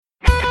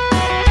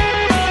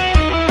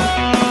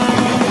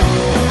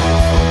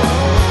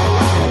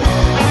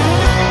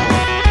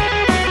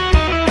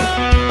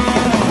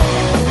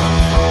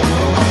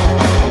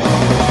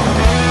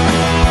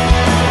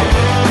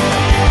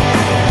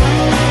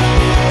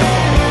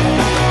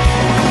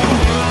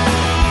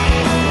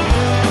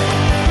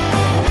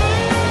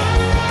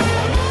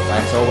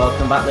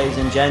ladies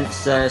and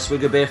gents.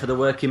 Swig of beer for the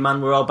working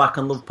man. We're all back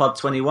on Love Pod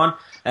 21.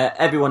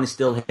 Everyone is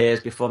still here as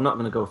before. I'm not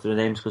going to go through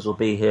the names because we'll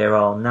be here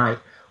all night.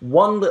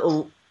 One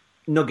little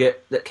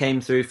nugget that came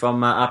through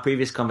from our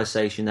previous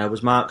conversation there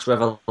was Mark's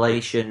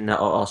revelation,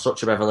 or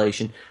such a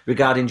revelation,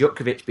 regarding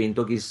Djokovic being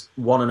Dougie's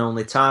one and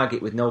only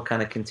target with no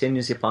kind of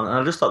contingency plan. And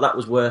I just thought that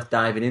was worth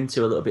diving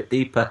into a little bit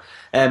deeper.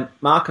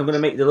 Mark, I'm going to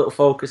make the little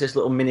focus, this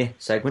little mini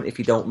segment, if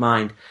you don't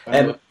mind.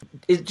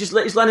 Is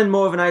Lennon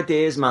more of an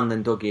ideas man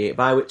than Dougie?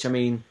 By which I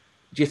mean,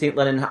 do you think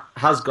Lennon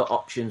has got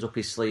options up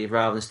his sleeve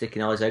rather than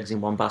sticking all his eggs in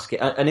one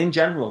basket? And in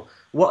general,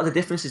 what are the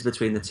differences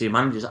between the two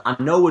managers?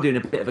 I know we're doing a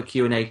bit of a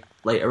Q&A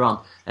later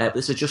on, but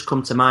this has just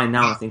come to mind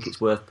now. I think it's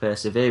worth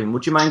persevering.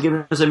 Would you mind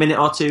giving us a minute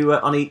or two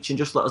on each and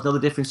just let us know the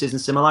differences and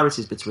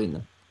similarities between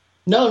them?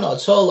 No, not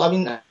at all. I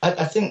mean,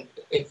 I think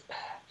it's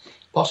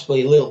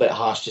possibly a little bit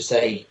harsh to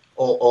say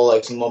all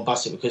eggs in one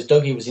basket, because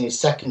Dougie was in his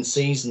second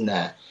season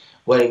there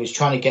where he was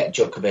trying to get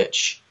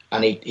Djokovic,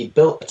 and he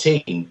built a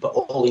team, but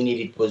all he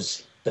needed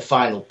was the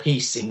final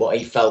piece in what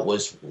he felt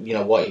was,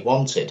 what he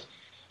wanted.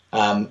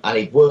 And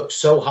he'd worked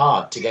so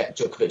hard to get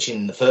Djokovic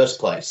in the first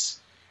place,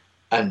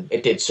 and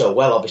it did so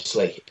well,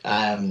 obviously.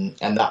 And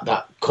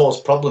that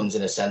caused problems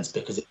in a sense,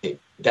 because it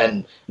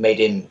then made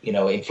him,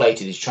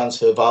 inflated his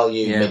transfer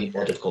value, made him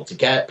more difficult to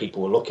get.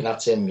 People were looking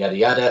at him, yada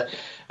yada.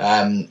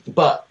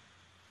 But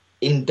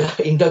in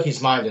Dougie's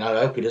mind, and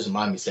I hope he doesn't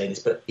mind me saying this,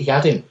 but he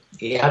had him.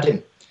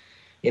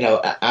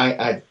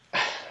 I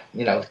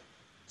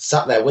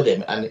sat there with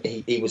him, and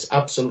he was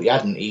absolutely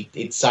adamant.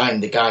 He'd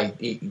signed the guy.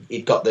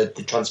 He'd got the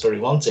transfer he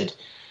wanted,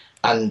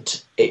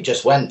 and it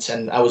just went.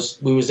 And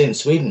we was in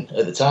Sweden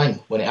at the time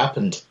when it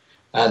happened,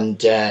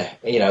 and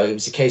it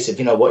was a case of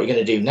what are you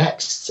going to do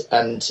next?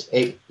 And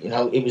it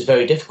was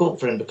very difficult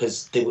for him,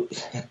 because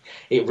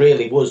it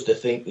really was the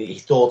thing that he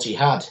thought he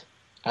had.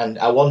 And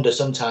I wonder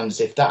sometimes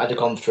if that had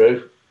gone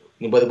through,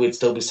 whether we'd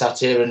still be sat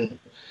here and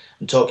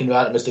talking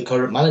about him as the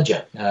current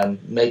manager.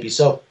 Maybe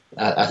so.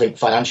 I think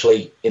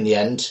financially, in the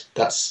end,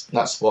 that's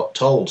what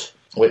told,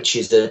 which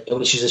is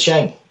a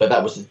shame. But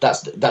that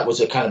was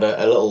a kind of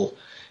a little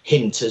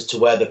hint as to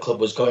where the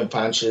club was going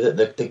financially.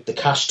 That the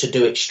cash to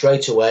do it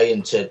straight away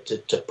and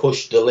to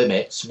push the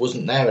limits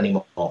wasn't there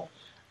anymore.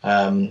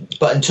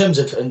 But in terms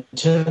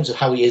of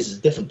how he is a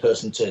different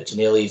person to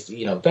Neil, he's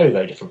very,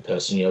 very different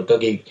person.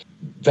 Dougie,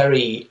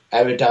 very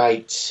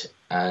erudite,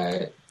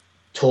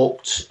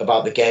 talked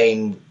about the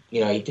game.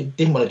 He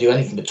didn't want to do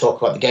anything but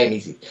talk about the game.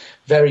 He's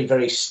very,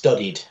 very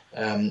studied,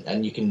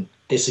 and you can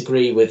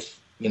disagree with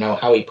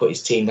how he put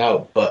his team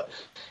out, but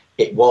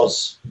it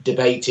was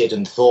debated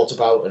and thought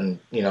about and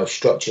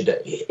structured.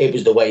 It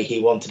was the way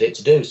he wanted it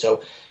to do.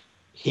 So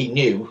he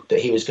knew that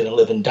he was going to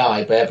live and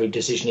die by every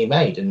decision he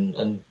made,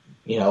 and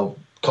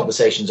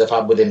conversations I've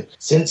had with him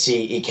since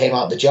he came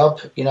out of the job,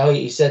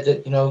 he said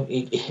that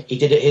he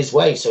did it his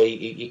way, so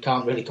he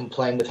can't really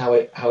complain with how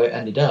it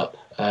ended up.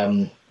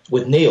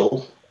 With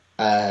Neil,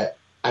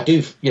 I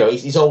do,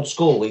 he's old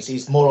school.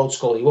 He's more old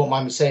school. He won't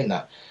mind me saying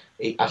that.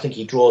 I think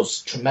he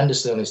draws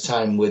tremendously on his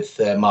time with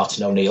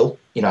Martin O'Neill.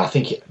 I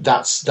think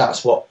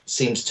that's what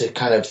seems to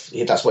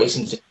that's what he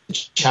seems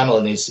to channel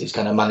in his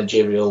kind of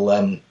managerial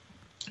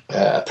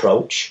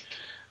approach.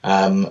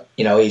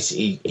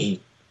 He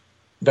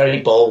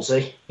very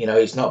ballsy.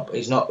 He's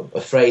not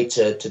afraid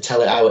to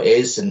tell it how it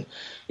is, and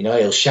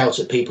he'll shout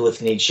at people if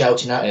they need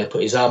shouting at. He'll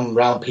put his arm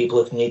around people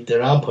if they need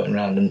their arm putting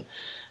around. And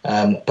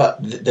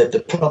but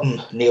the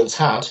problem Neil's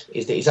had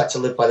is that he's had to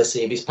live by the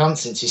seat of his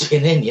pants since he's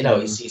been in.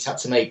 He's had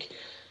to make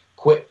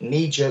quick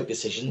knee-jerk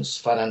decisions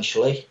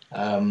financially.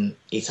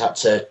 He's had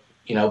to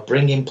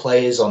bring in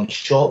players on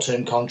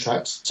short-term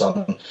contracts.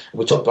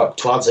 We talked about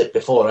Twadzik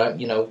before.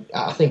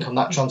 I think on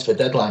that transfer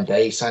deadline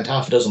day, he signed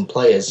half a dozen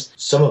players,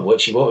 some of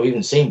which he won't have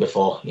even seen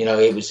before. He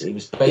was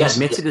basically, he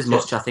admitted as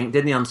much, I think,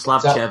 didn't he, on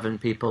Slavchev and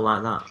people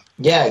like that?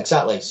 Yeah,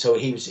 exactly. So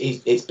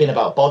it's been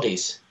about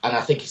bodies, and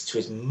I think it's to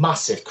his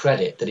massive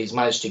credit that he's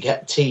managed to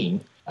get a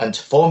team and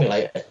to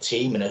formulate a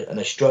team and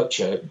a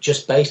structure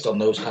just based on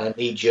those kind of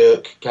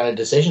knee-jerk kind of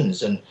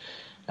decisions. And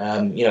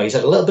he's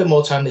had a little bit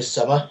more time this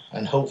summer,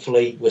 and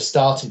hopefully we're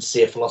starting to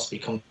see a philosophy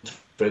come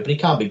through. But he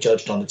can't be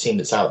judged on the team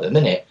that's out at the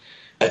minute.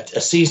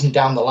 A season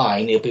down the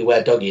line, he'll be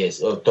where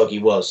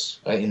Dougie was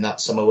in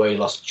that summer where he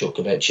lost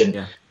Djokovic.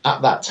 And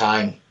at that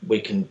time,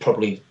 we can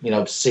probably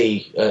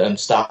see and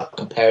start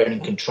comparing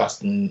and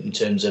contrasting in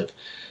terms of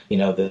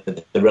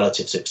the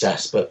relative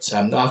success. But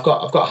I've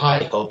got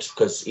high hopes,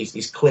 because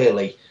he's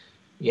clearly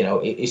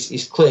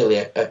he's clearly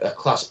a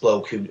class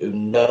bloke who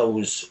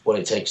knows what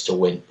it takes to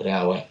win. Put it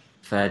that way.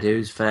 Fair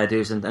dues,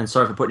 and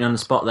sorry for putting you on the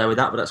spot there with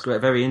that, but that's great,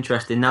 very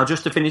interesting. Now,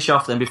 just to finish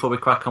off then, before we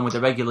crack on with the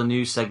regular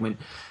news segment,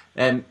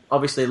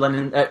 obviously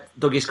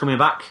Dougie's coming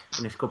back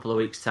in a couple of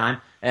weeks'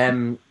 time.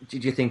 Do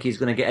you think he's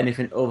going to get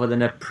anything other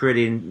than a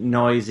pretty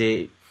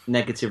noisy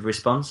negative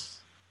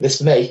response? This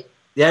for me?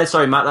 Yeah,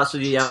 sorry, Matt, that's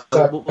what you...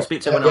 We'll speak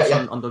to everyone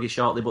else on Dougie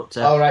shortly, but...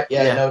 all right,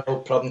 no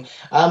problem.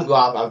 I've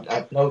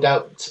no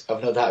doubt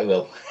he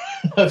will.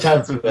 No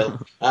doubt he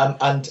will.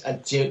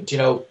 And do you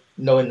know...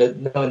 Knowing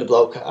the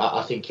bloke,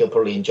 I think he'll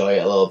probably enjoy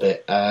it a little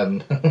bit.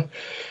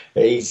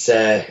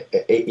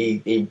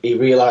 he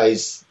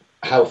realised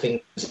how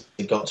things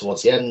had got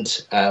towards the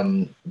end.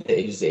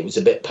 It was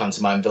a bit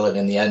pantomime villain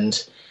in the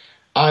end.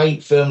 I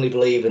firmly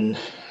believe, and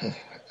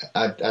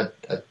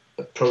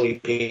probably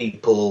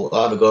people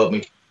will have a go at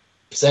me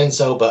for saying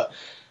so, but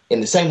in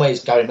the same way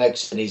as Gary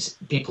Megson,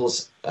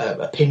 people's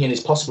opinion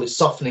is possibly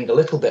softening a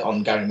little bit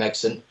on Gary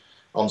Megson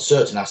on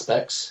certain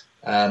aspects.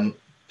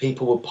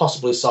 People will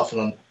possibly soften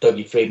on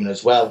Dougie Freedman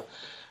as well,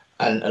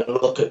 and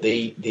look at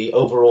the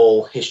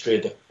overall history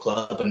of the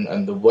club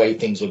and the way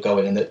things were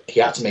going, and that he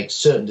had to make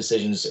certain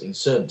decisions in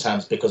certain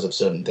times because of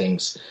certain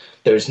things.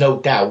 There is no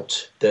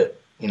doubt that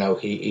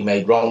he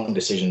made wrong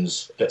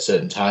decisions at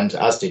certain times,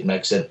 as did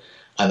Megson,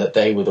 and that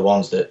they were the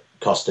ones that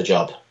cost the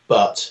job.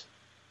 But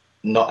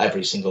not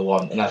every single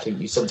one. And I think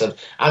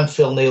and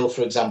Phil Neal,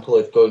 for example,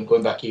 if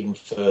going back even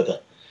further,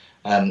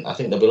 I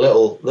think there'll be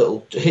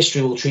little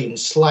history will treat him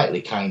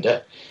slightly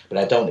kinder, but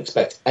I don't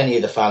expect any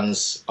of the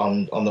fans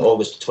on the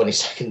August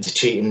 22nd to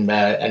treat him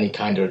any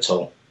kinder at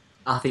all.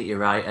 I think you're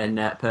right, and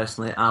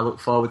personally, I look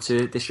forward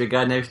to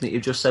disregarding everything that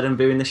you've just said and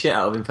booing the shit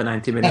out of him for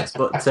 90 minutes.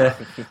 But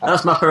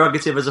that's my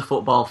prerogative as a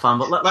football fan.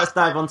 But let's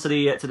dive on to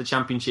the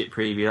Championship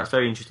preview. That's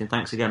very interesting.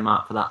 Thanks again,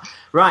 Mark, for that.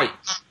 Right,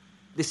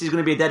 this is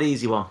going to be a dead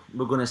easy one.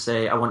 We're going to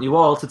say, I want you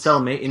all to tell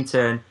me in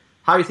turn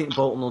how you think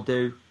Bolton will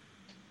do,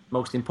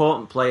 most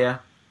important player,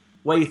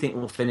 where you think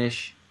we'll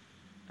finish,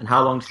 and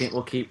how long do you think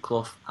we'll keep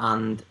Clough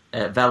and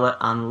Vella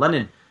and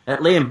Lennon.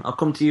 Liam, I'll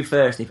come to you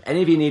first. If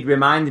any of you need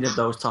reminding of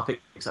those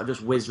topics, I'll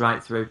just whiz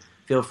right through.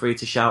 Feel free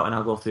to shout and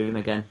I'll go through them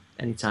again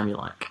anytime you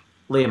like.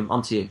 Liam,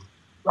 on to you.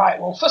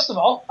 Right, well, first of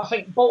all, I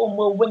think Bolton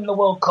will win the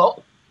World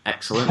Cup.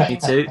 Excellent, me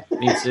too.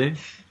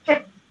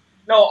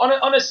 No,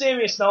 on a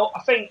serious note,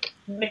 I think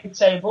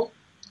mid-table.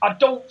 I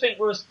don't think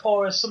we're as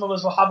poor as some of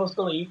us will have us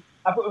believe.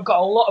 I think we've got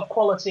a lot of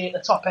quality at the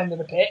top end of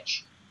the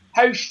pitch.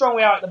 How strong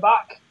we are at the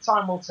back,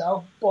 time will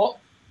tell. But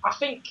I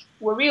think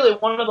we're really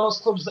one of those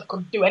clubs that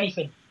could do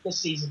anything this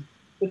season.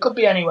 We could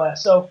be anywhere.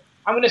 So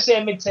I'm going to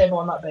say mid-table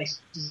on that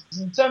basis.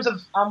 In terms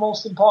of our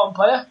most important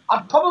player,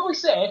 I'd probably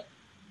say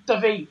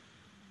David.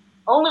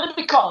 Only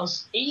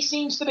because he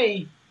seems to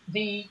be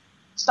the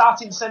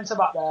starting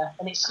centre-back there,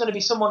 and it's going to be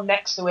someone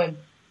next to him.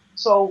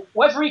 So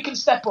whether he can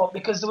step up,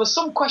 because there was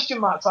some question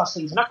marks last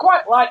season. I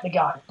quite like the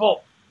guy,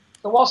 but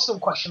there was some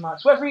question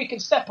marks. Whether he can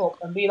step up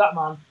and be that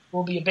man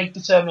will be a big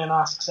determinant in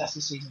our success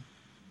this season.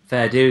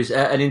 Fair dues.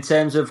 And in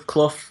terms of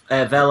Clough,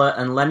 Vella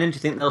and Lennon, do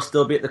you think they'll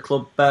still be at the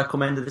club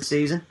come end of the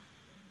season?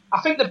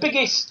 I think the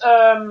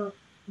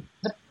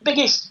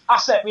biggest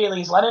asset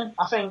really is Lennon.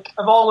 I think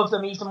of all of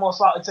them, he's the most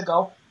likely to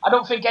go. I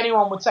don't think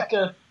anyone would take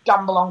a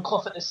gamble on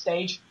Clough at this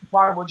stage.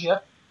 Why would you?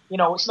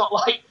 It's not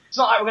like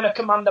we're going to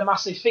command a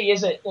massive fee,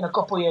 is it, in a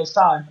couple of years'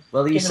 time?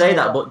 Well, you say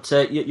that, but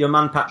your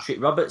man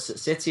Patrick Roberts at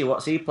City,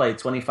 what's he played?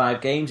 25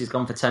 games, he's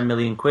gone for 10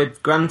 million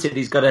quid. Granted,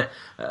 he's got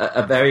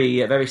a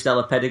very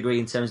stellar pedigree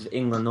in terms of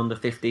England under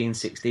 15,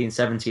 16,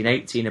 17,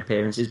 18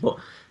 appearances, but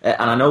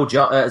and I know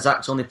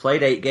Zach's only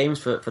played 8 games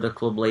for the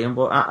club, Liam,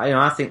 but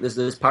I think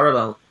there's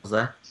parallels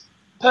there.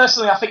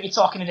 Personally, I think you're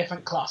talking a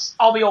different class.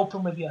 I'll be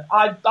open with you.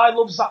 I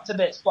love Zach to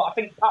bits, but I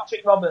think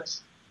Patrick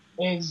Roberts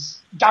is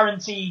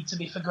guaranteed to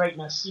be for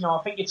greatness. I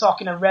think you're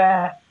talking a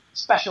rare,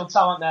 special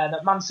talent there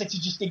that Man City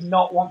just did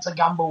not want to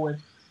gamble with.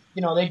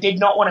 They did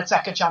not want to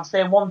take a chance.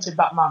 They wanted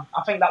that man.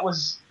 I think that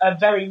was a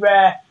very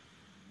rare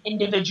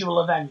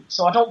individual event.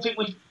 So I don't think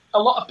a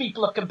lot of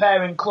people are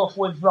comparing Clough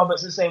with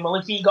Roberts and saying, well,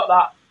 if he got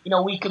that,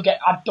 we could get...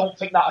 I don't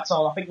think that at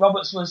all. I think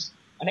Roberts was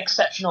an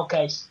exceptional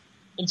case.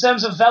 In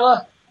terms of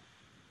Vella,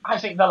 I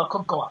think Vella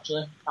could go,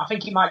 actually. I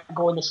think he might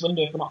go in this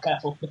window if we're not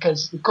careful,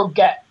 because we could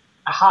get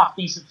a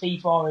half-decent fee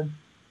for him.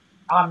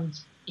 And,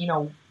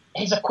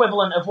 his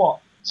equivalent of what?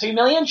 2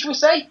 million, should we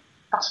say?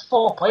 That's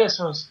 4 players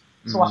for us.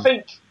 So I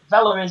think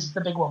Vella is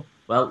the big one.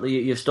 Well,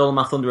 you've stolen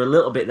my thunder a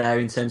little bit there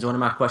in terms of one of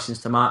my questions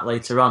to Mark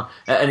later on.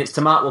 And it's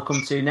to Mark we'll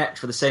come to next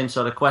for the same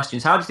sort of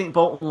questions. How do you think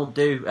Bolton will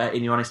do,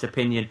 in your honest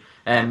opinion?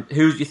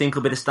 Who do you think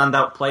will be the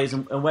standout players,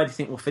 and where do you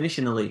think we'll finish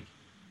in the league?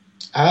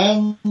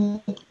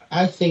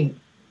 I think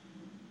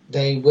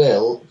they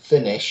will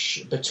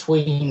finish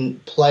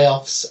between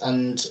playoffs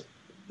and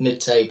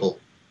mid-table.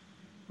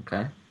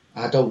 Okay.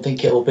 I don't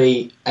think it will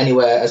be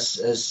anywhere,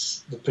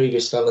 as the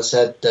previous fella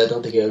said, I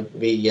don't think it will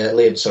be,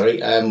 Liam,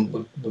 sorry,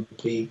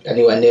 would be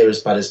anywhere near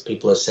as bad as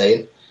people are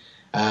saying,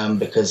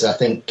 because I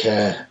think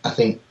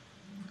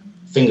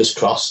fingers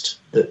crossed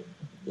that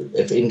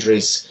if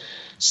injuries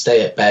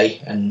stay at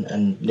bay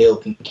and Neil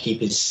can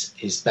keep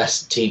his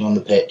best team on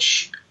the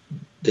pitch,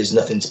 there's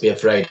nothing to be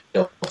afraid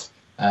of.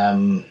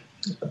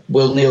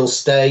 Will Neil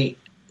stay?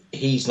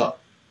 He's not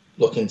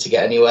looking to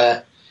get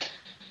anywhere.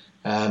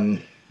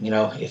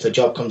 If a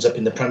job comes up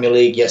in the Premier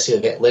League, yes, he'll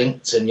get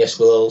linked, and yes,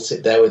 we'll all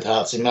sit there with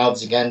hearts in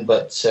mouths again.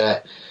 But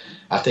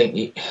I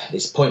think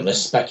it's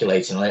pointless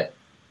speculating on it.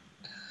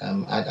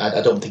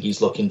 I don't think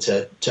he's looking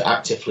to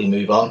actively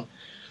move on.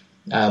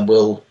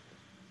 Will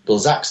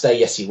Zach stay?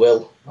 Yes, he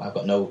will. I've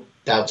got no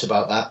doubt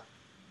about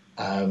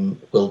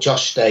that. Will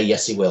Josh stay?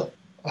 Yes, he will.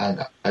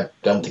 and I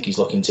don't think he's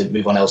looking to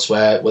move on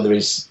elsewhere. Whether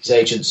his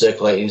agent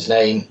circulating his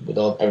name with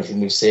everything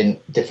we've seen,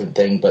 different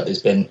thing. But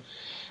there's been,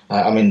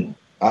 I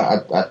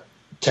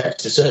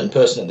texted a certain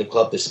person at the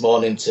club this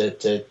morning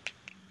to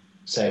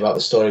say about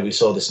the story we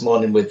saw this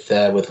morning with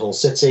Hull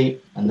City,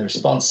 and the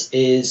response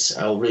is,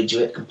 I'll read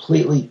you it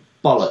completely,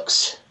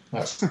 bollocks.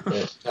 That's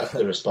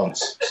the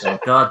response. So.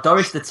 God,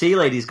 Doris the tea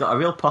lady's got a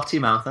real potty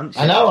mouth, hasn't she?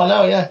 I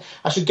know, yeah.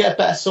 I should get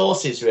better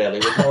sources, really,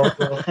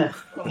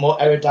 with more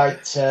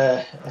erudite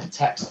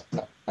text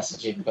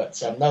messaging.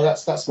 But no,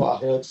 that's what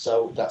I heard.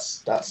 So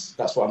that's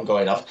what I'm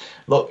going off.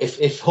 Look,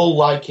 if Hull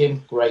like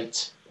him,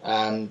 great.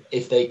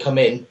 If they come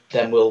in,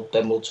 then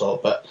we'll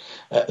talk. But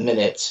at the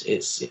minute,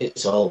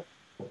 it's all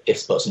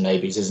ifs, buts, and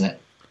maybes, isn't it?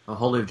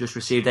 Hull have just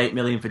received $8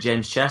 million for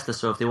James Chester,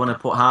 so if they want to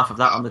put half of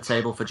that on the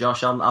table for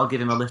Josh, I'll give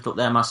him a lift up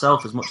there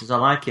myself, as much as I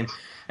like him.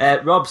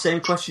 Rob, same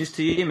questions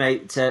to you,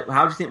 mate.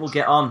 How do you think we'll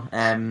get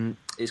on?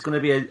 It's going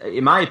to be,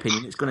 in my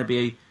opinion, it's going to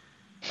be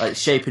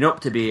shaping up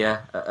to be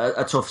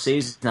a tough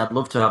season. I'd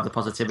love to have the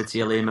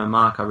positivity of Liam and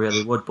Mark, I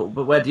really would. But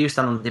where do you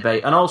stand on the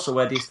debate? And also,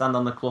 where do you stand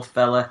on the Clough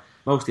Vela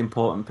most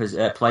important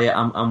player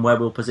and where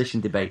we'll position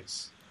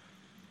debates?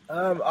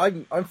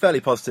 I'm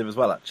fairly positive as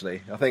well,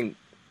 actually. I think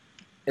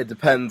it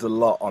depends a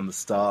lot on the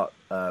start.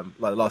 Like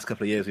the last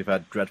couple of years, we've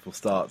had dreadful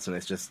starts, and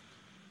it's just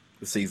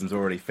the season's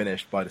already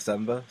finished by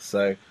December.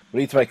 So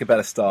we need to make a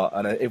better start,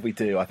 and if we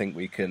do, I think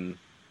we can.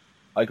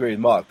 I agree with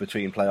Mark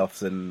between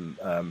playoffs and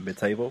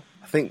mid-table.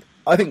 I think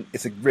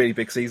it's a really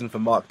big season for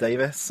Mark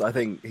Davis. I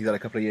think he's had a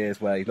couple of years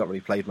where he's not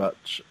really played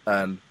much,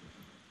 and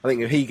I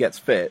think if he gets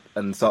fit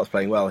and starts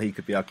playing well, he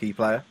could be our key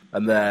player.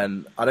 And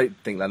then I don't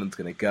think Lennon's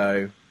going to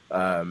go.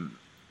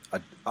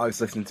 I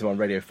was listening to him on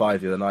Radio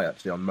 5 the other night,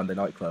 actually, on Monday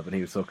Night Club, and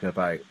he was talking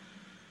about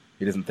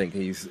he doesn't think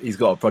he's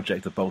got a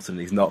project at Bolton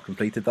and he's not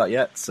completed that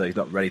yet, so he's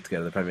not ready to go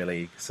to the Premier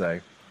League. So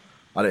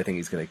I don't think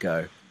he's going to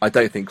go. I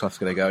don't think Clough's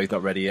going to go. He's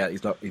not ready yet.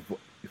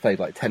 He played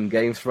like 10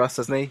 games for us,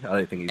 hasn't he? I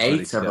don't think he's 8,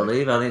 ready to I go.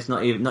 believe. I think it's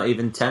not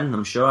even 10.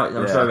 I'm sure.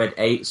 I'm sure I read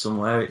 8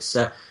 somewhere.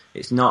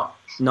 It's not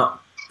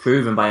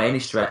proven by any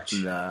stretch.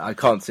 No, I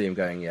can't see him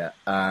going yet,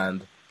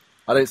 and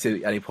I don't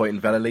see any point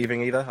in Vela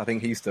leaving either. I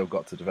think he's still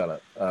got to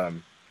develop.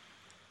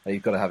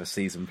 He's got to have a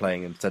season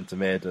playing in centre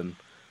mid, and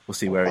we'll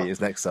see where he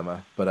is next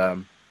summer. But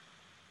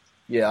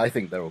yeah, I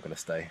think they're all going to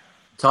stay.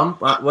 Tom,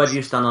 where do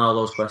you stand on all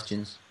those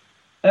questions?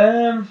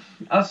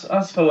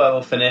 As for where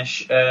we'll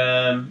finish,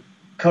 current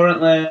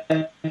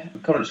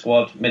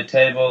squad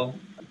mid-table,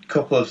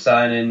 couple of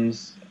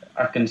signings.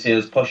 I can see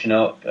us pushing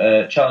up,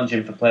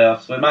 challenging for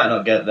playoffs. We might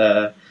not get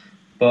there,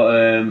 but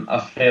I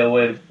feel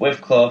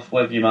with Clough,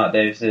 with your Mark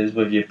Davises,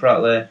 with your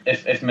Pratley,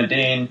 if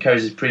Medine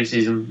carries his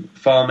pre-season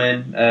form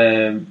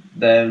in,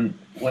 then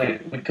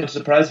we could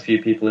surprise a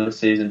few people this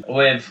season.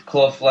 With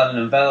Clough,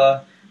 Lennon and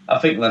Vela, I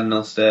think Lennon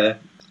will stay.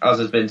 As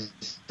has been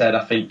said,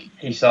 I think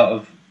he sort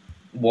of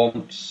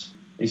wants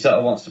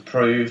to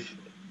prove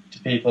to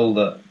people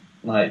that,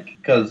 like,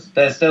 because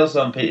there's still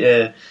some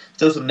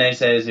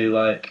naysayers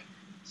who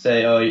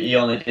say, oh, he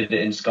only did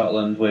it in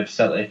Scotland with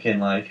Celtic in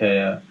like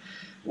a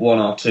 1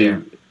 or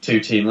 2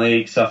 team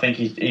league. So I think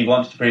he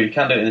wants to prove he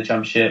can do it in the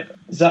Championship.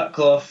 Zach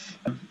Clough,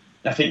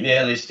 I think the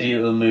earliest he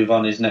will move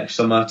on is next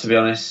summer, to be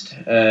honest.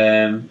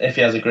 If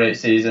he has a great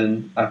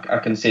season, I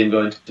can see him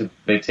going to a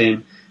big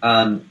team.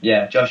 And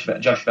yeah, Josh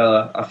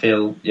Vela, I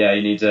feel,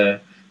 he needs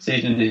a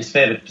season in his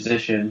favoured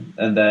position,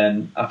 and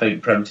then I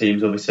think Prem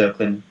teams will be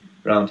circling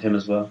around him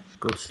as well.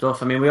 Good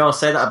stuff. I mean, we all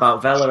say that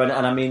about Vela,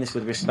 and I mean this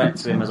with respect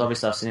to him, as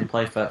obviously I've seen him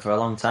play for a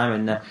long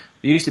time, and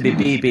we used to be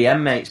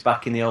BBM mates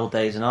back in the old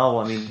days and all.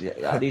 I mean,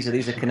 these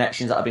are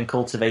connections that I've been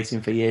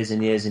cultivating for years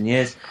and years and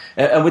years.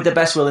 And with the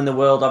best will in the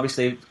world,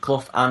 obviously,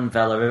 Clough and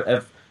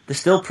Vela they're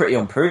still pretty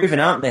unproven,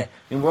 aren't they? I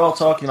mean, we're all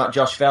talking about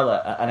Josh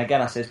Vela, and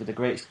again, I say this with the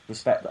greatest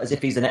respect, as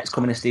if he's the next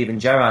coming of Steven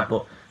Gerrard,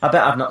 but I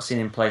bet I've not seen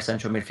him play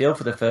central midfield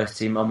for the first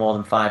team on more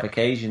than 5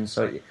 occasions,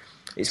 so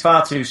it's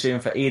far too soon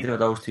for either of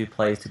those two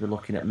players to be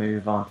looking at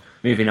moving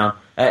on.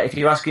 If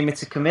you're asking me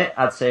to commit,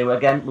 I'd say, we're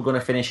going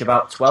to finish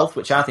about 12th,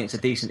 which I think is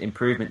a decent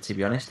improvement, to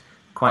be honest.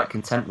 Quite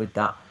content with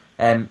that.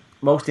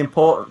 Most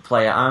important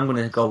player, I'm going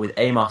to go with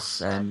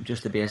Amos,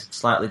 just to be a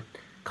slightly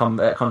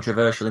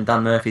controversial in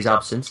Dan Murphy's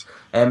absence.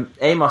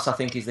 Amos, I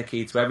think, is the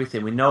key to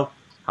everything. We know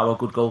how a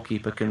good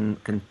goalkeeper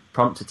can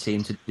prompt a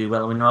team to do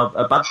well, and we know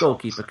a bad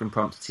goalkeeper can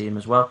prompt a team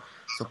as well.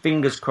 So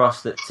fingers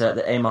crossed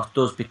that Amos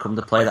does become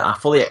the player that I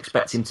fully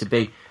expect him to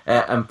be.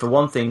 And for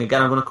one thing,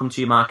 again, I'm going to come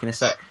to you, Mark, in a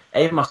sec.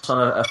 Amos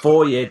on a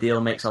 4-year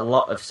deal makes a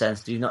lot of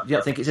sense. Do you not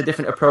think it's a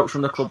different approach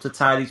from the club to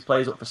tie these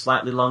players up for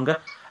slightly longer?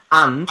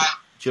 And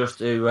just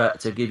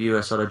to give you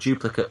a sort of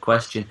duplicate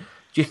question,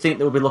 do you think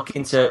they'll be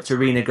looking to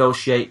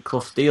renegotiate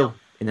Clough's deal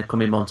in the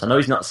coming months? I know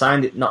he's not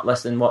signed it not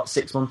less than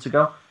 6 months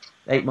ago,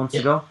 8 months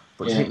ago.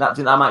 But do you think that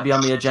might be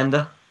on the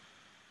agenda?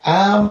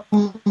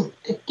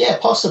 Yeah,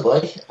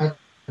 possibly.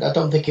 I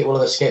don't think it will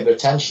have escaped their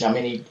attention. I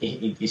mean,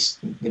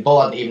 the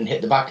ball hadn't even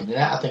hit the back of the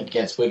net, I think,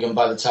 against Wigan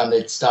by the time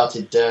they'd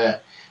started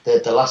the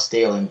last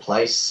deal in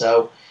place.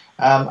 So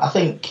I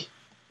think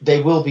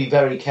they will be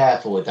very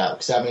careful with that,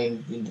 because I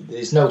mean,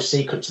 there's no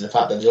secret to the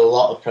fact that there's a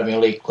lot of Premier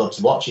League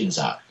clubs watching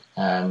Zach.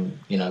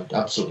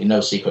 Absolutely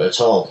no secret at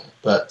all.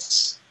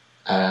 But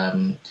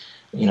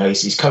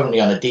he's currently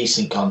on a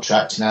decent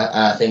contract, and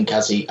I think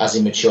as he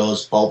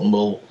matures, Bolton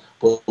will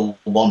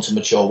want to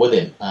mature with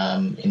him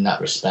in that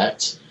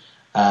respect.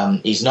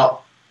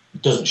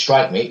 Doesn't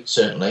strike me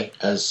certainly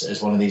as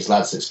one of these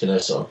lads that's going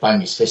to sort of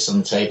bang his fist on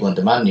the table and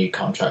demand new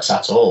contracts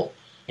at all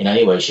in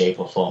any way, shape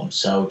or form.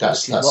 So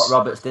that's what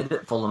Roberts did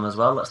at Fulham as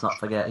well. Let's not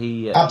forget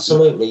he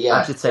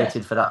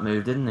agitated for that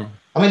move, didn't he?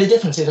 I mean, the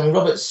difference is,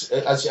 Roberts,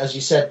 as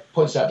you said,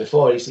 pointed out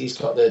before, he's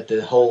got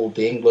the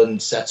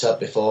England set up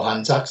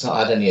beforehand. Zach's not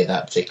had any of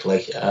that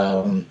particularly.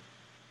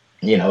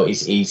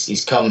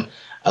 He's come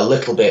a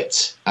little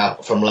bit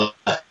out from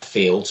left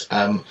field,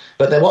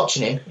 but they're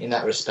watching him in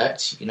that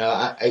respect.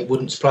 It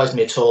wouldn't surprise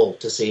me at all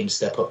to see him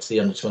step up to the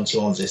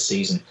under-21s this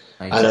season.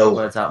 I know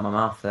words out of my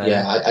mouth there.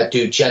 Yeah, I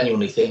do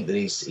genuinely think that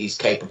he's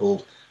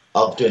capable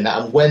of doing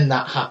that, and when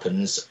that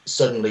happens,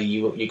 suddenly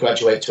you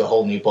graduate to a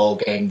whole new ball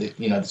game.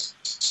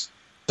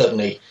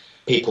 Suddenly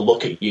people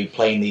look at you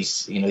playing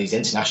these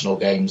international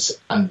games,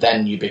 and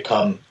then you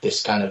become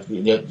this kind of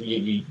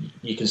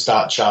you can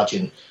start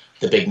charging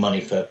the big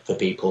money for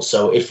people.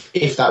 So if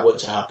that were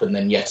to happen,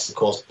 then yes, of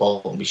course,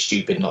 Bolton would be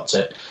stupid not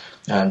to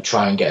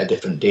try and get a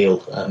different deal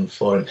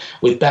for him.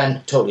 With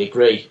Ben, totally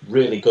agree.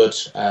 Really good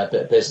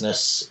bit of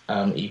business.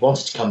 He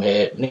wanted to come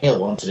here. Neil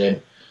wanted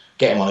him.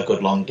 Get him on a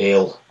good long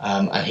deal,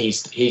 and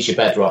he's your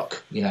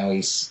bedrock.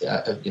 He's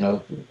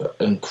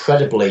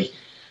incredibly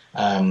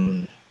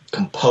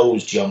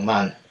composed young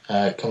man.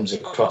 Comes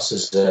across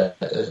as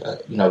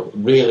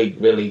really,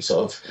 really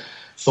sort of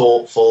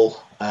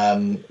thoughtful.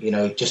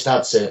 Just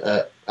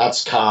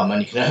adds calm,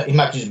 and you can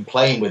imagine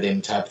playing with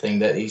him type thing.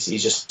 That he's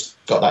just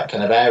got that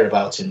kind of air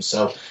about him.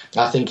 So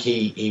I think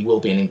he will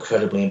be an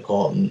incredibly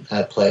important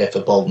player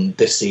for Bolton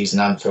this season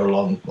and for a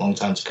long, long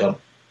time to come.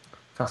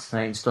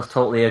 Fascinating stuff.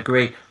 Totally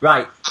agree.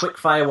 Right, quick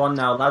fire one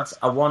now, lads.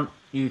 I want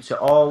you to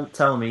all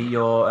tell me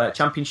your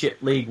Championship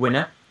League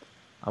winner.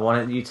 I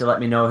want you to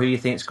let me know who you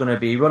think is going to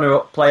be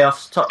runner-up,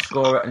 playoffs, top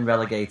scorer, and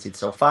relegated.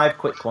 So 5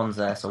 quick ones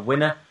there. So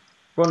winner,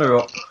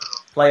 runner-up,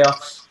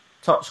 playoffs,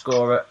 top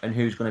scorer, and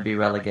who's going to be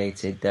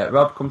relegated.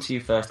 Rob, come to you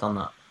first on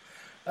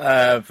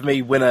that. For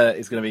me, winner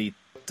is going to be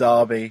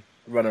Derby,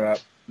 runner-up,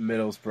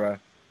 Middlesbrough,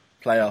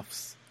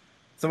 playoffs.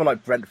 Someone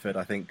like Brentford,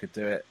 I think, could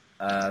do it.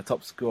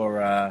 Top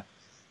scorer,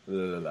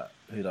 who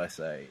did I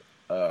say?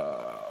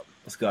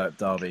 Let's go at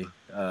Derby.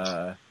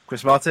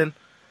 Chris Martin,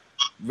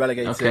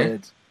 relegated. Okay.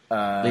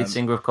 Lead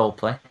singer of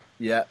Coldplay.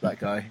 Yeah, that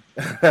guy.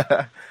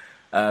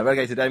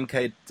 Relegated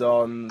MK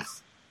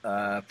Dons,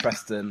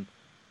 Preston,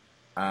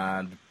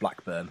 and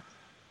Blackburn.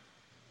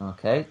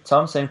 Okay,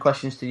 Tom, same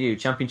questions to you.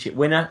 Championship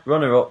winner,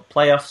 runner-up,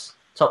 playoffs,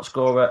 top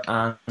scorer,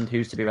 and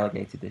who's to be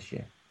relegated this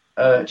year?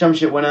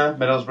 Championship winner,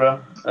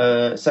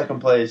 Middlesbrough. Second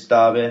place,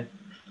 Derby.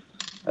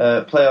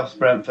 Playoffs,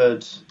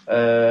 Brentford.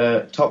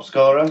 Top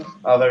scorer,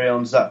 our very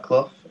own Zach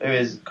Clough, who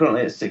is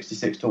currently at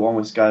 66-1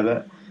 with Sky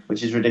Bet,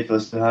 which is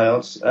ridiculously high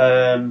odds.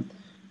 And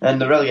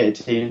the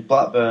relegated teams,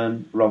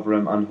 Blackburn,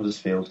 Rotherham and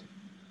Huddersfield.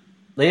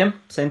 Liam,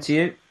 same to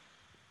you.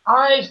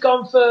 I've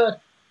gone for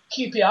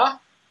QPR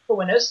for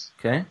winners.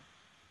 Okay.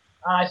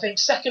 I think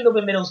second will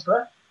be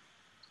Middlesbrough.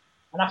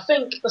 And I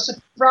think the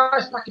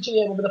surprise package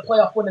here will be the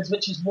playoff winners,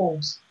 which is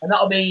Wolves. And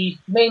that'll be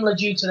mainly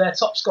due to their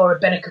top scorer,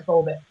 Benik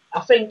Afobe. I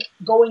think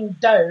going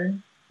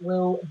down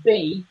will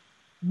be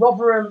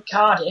Rotherham,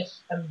 Cardiff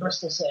and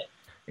Bristol City.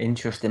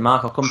 Interesting.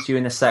 Mark, I'll come to you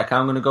in a sec.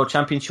 I'm going to go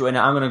championship winner.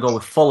 I'm going to go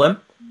with Fulham.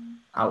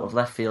 Out of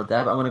left field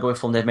there, but I'm going to go with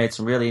Fulham. They've made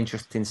some really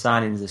interesting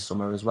signings this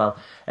summer as well.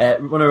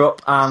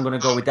 Runner-up, I'm going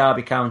to go with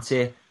Derby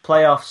County.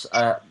 Playoffs,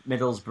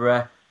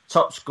 Middlesbrough.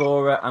 Top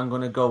scorer, I'm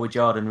going to go with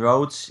Jordan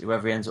Rhodes,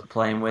 whoever he ends up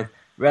playing with.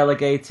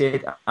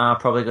 Relegated, I'm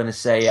probably going to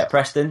say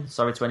Preston.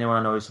 Sorry to anyone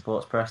I know who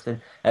supports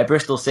Preston.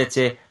 Bristol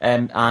City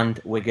and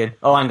Wigan.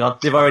 Oh, hang on.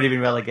 They've already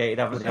been relegated,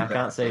 haven't they? I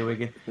can't say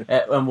Wigan.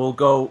 And we'll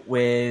go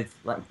with,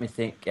 let me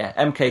think,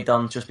 MK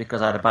Dons, just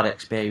because I had a bad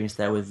experience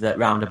there with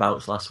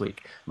roundabouts last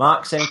week.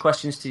 Mark, same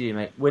questions to you,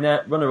 mate.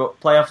 Winner, runner-up,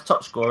 playoff,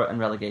 top scorer and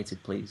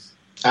relegated, please.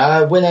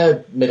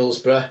 Winner,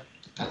 Middlesbrough,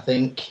 I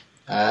think.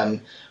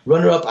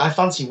 Runner-up, I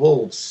fancy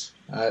Wolves.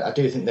 I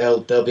do think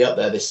they'll be up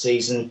there this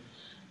season.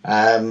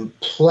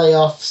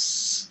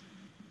 Playoffs,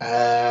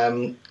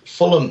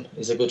 Fulham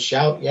is a good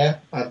shout. Yeah,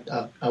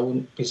 I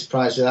wouldn't be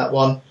surprised with that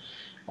one.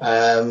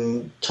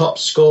 Top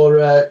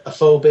scorer,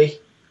 Afobe.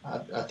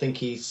 I think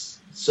he's,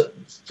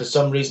 for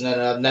some reason,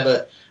 and I've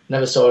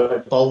never saw it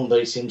at Bolton, but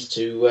he seems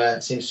to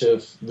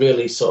have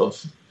really sort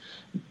of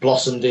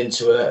blossomed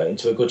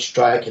into a good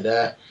striker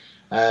there.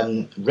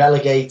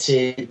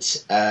 Relegated,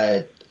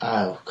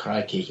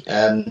 crikey,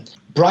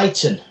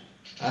 Brighton.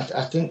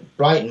 I think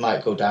Brighton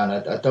might go down.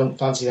 I don't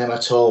fancy them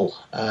at all.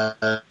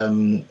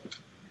 MK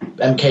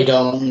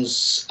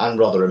Dons and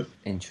Rotherham.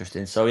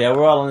 Interesting. So, yeah,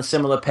 we're all on a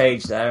similar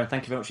page there. And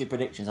thank you very much for your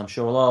predictions. I'm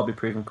sure we'll all be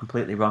proven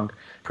completely wrong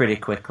pretty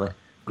quickly.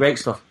 Great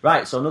stuff.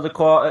 Right, so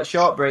another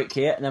short break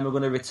here, and then we're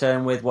going to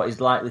return with what is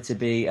likely to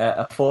be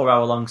a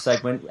 4-hour-long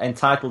segment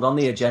entitled on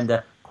the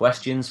agenda,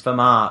 Questions for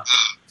Mark.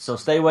 So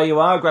stay where you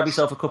are, grab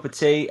yourself a cup of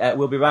tea.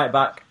 We'll be right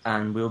back,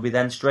 and we'll be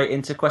then straight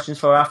into questions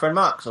for our friend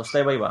Mark. So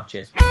stay where you are.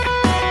 Cheers.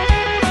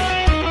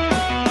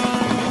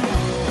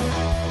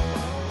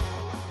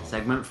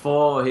 Segment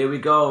 4, here we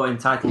go,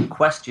 entitled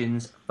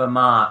Questions for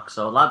Mark.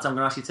 So, lads, I'm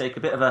going to ask you to take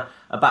a bit of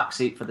a back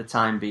seat for the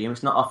time being.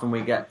 It's not often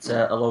we get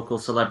a local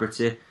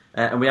celebrity,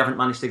 and we haven't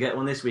managed to get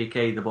one this week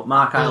either. But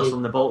Mark Isles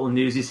from the Bolton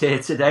News is here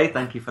today.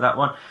 Thank you for that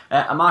one.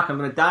 And Mark, I'm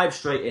going to dive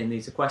straight in.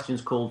 These are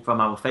questions called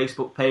from our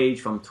Facebook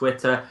page, from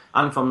Twitter,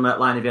 and from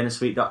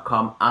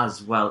lineofviennasuite.com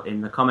as well in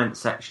the comments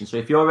section. So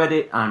if you're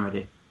ready, I'm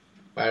ready.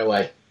 Fire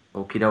away.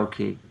 Okie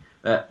dokie.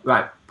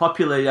 Right,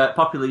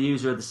 popular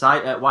user of the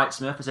site, White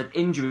Smurf, has said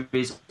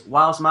injuries,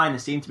 whilst minor,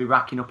 seem to be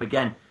racking up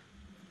again.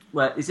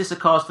 Well, is this a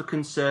cause for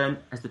concern?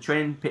 Has the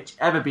training pitch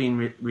ever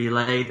been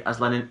relayed as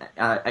Lennon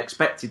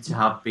expected to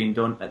have been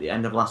done at the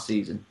end of last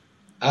season?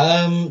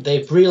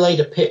 They've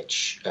relayed a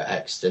pitch at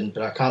Exton,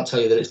 but I can't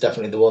tell you that it's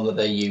definitely the one that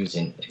they're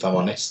using, if I'm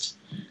honest.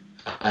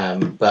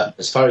 But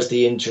as far as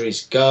the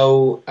injuries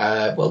go,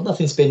 well,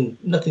 nothing's been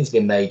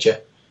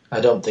major. I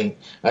don't think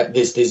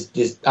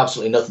there's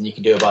absolutely nothing you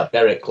can do about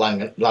Derek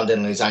landing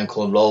on his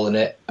ankle and rolling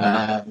it.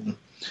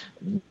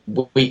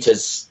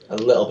 Wheater's a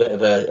little bit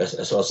of a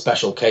sort of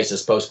special case, I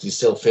suppose, because he's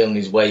still feeling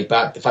his way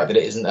back. The fact that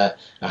it isn't a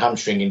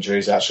hamstring injury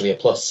is actually a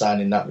plus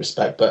sign in that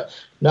respect. But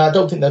no, I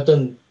don't think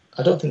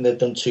they've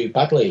done too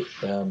badly,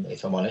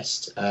 if I'm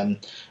honest.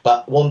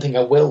 But one thing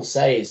I will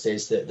say is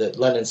that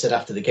Lennon said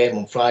after the game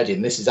on Friday,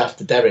 and this is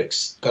after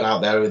Derek's gone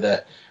out there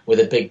with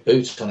a big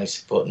boot on his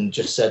foot and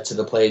just said to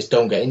the players,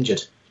 "Don't get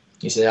injured."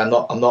 He said, I'm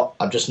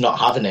just not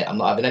having it. I'm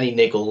not having any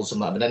niggles. I'm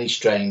not having any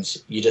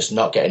strains. You're just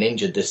not getting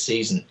injured this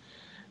season.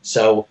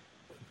 So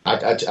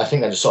I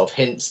think that just sort of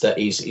hints that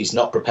he's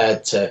not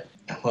prepared to.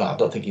 Well, I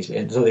don't think he's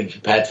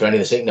prepared for any of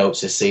the sick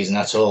notes this season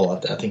at all.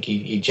 I think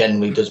he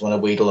genuinely does want to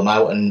wheedle them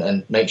out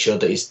and make sure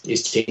that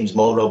his team's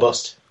more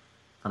robust.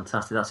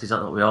 Fantastic. That's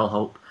exactly what we all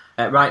hope.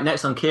 Right,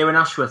 next on Kieran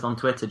Ashworth on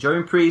Twitter.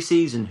 During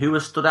pre-season, who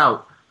has stood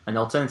out? And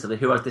alternatively,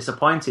 who has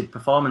disappointed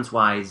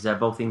performance-wise,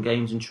 both in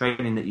games and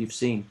training that you've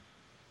seen?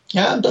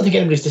 Yeah, I don't think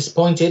anybody's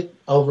disappointed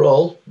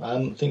overall.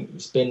 I think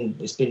it's been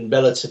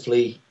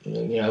relatively,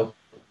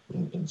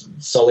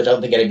 solid. I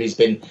don't think anybody's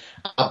been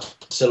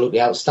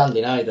absolutely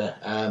outstanding either.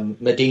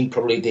 Medine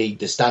probably the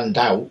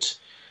standout.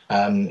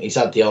 He's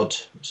had the odd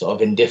sort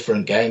of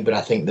indifferent game, but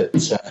I think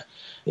that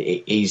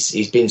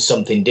he's been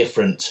something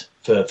different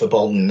for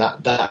Bolton.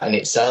 That in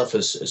itself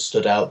has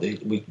stood out.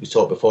 We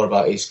talked before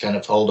about his kind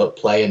of hold-up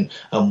play and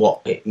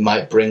what it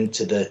might bring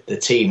to the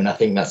team, and I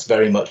think that's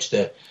very much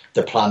the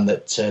plan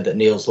that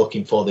Neil's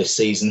looking for this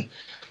season.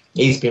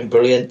 He's been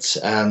brilliant.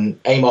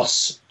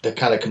 Amos, the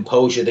kind of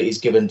composure that he's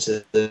given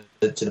to the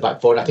back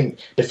forward. I think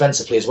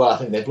defensively as well, I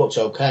think they've looked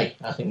okay.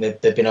 I think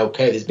they've been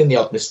okay. There's been the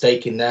odd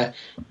mistake in there.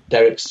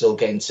 Derek's still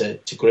getting to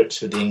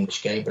grips with the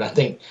English game, but I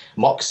think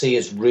Moxie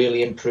has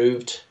really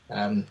improved.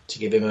 To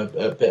give him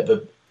a bit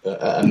of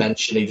a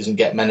mention, he doesn't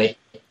get many.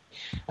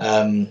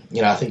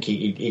 I think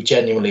he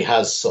genuinely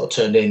has sort of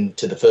turned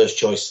into the first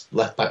choice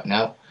left back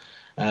now.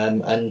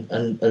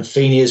 And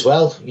Feeney as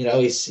well.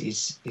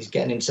 He's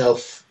getting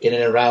himself in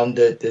and around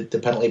the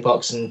penalty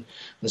box and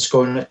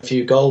scoring a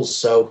few goals.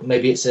 So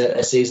maybe it's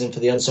a season for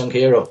the unsung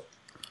hero.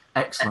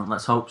 Excellent.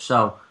 Let's hope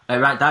so.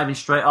 Right, diving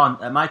straight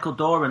on. Michael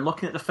Doran,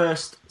 looking at the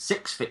first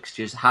 6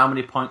 fixtures, how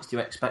many points do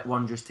you expect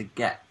Wanderers to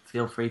get?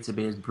 Feel free to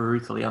be as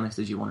brutally honest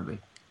as you want to be.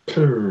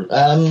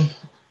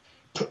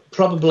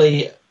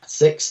 Probably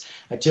 6.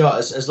 Do you know what,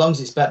 as long as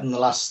it's better than the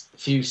last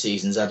few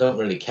seasons, I don't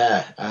really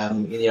care. I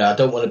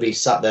don't want to be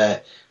sat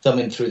there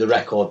thumbing through the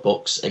record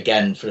books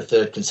again for a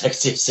third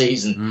consecutive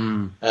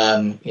season.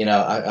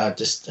 I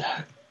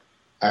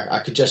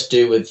could just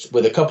do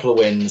with a couple of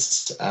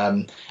wins.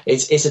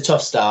 It's a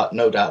tough start,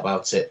 no doubt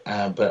about it.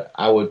 But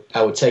I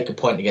would take a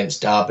point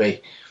against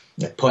Derby,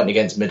 a point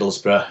against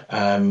Middlesbrough,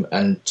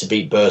 and to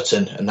beat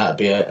Burton, and that'd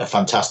be a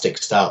fantastic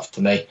start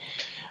for me.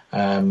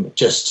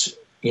 Don't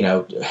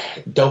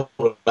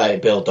let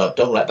it build up.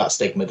 Don't let that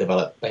stigma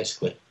develop,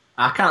 basically.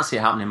 I can't see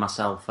it happening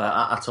myself.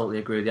 I totally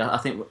agree with you. I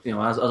think,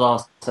 as I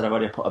said, I've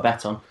already put a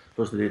bet on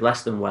for us to do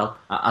less than well.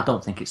 I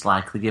don't think it's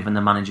likely, given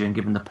the manager and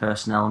given the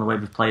personnel and the way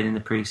we've played in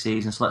the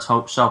pre-season, so let's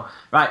hope so.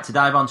 Right, to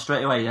dive on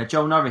straight away,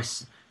 Joe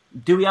Norris,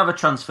 do we have a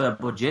transfer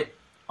budget,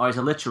 or is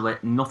there literally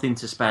nothing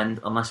to spend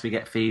unless we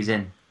get fees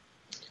in?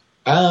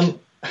 I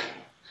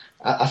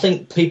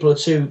think people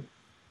are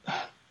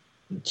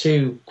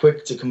too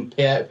quick to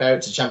compare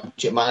it to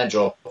Championship Manager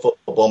or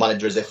Football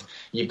Manager as if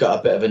you've got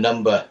a bit of a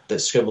number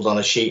that's scribbled on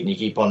a sheet and you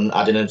keep on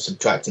adding and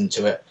subtracting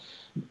to it.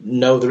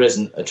 No, there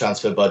isn't a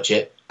transfer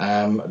budget.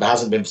 There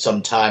hasn't been for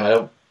some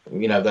time.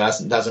 There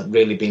hasn't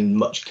really been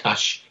much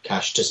cash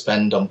to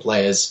spend on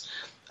players.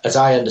 As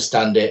I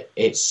understand it,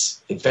 it's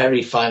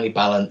very finely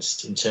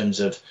balanced in terms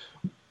of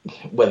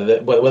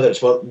whether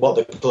it's what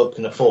the club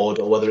can afford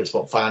or whether it's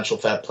what financial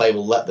fair play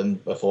will let them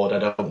afford. I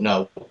don't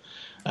know,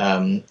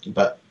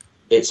 but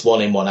it's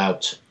one in, one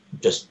out.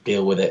 just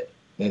deal with it.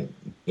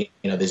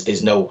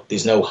 There's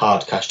no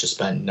hard cash to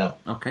spend. No.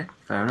 Okay,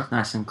 fair enough.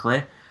 Nice and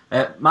clear.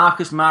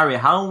 Marcus Maria,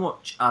 how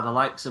much are the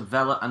likes of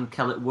Vela and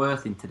Kellett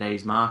worth in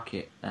today's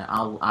market?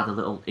 I'll add a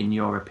little in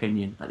your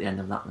opinion at the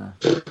end of that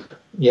there.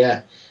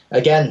 Yeah,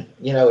 again,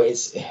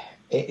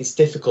 it's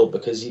difficult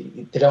because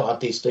they don't have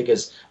these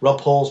figures.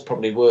 Rob Hall's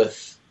probably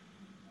worth,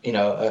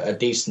 a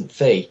decent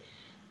fee,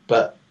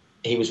 but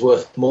he was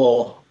worth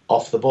more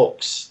off the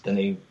books than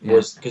he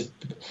was, because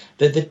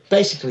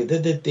basically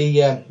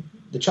the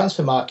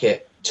transfer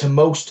market to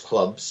most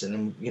clubs,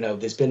 and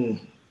there's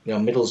been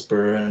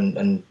Middlesbrough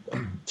and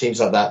teams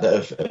like that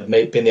have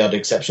been the odd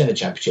exception in the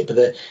Championship,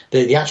 but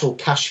the actual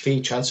cash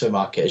fee transfer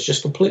market has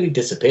just completely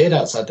disappeared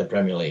outside the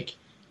Premier League.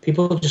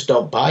 People just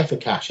don't buy for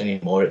cash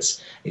anymore.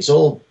 It's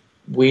all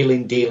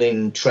wheeling,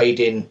 dealing,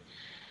 trading,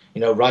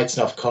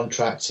 writing off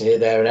contracts here,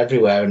 there, and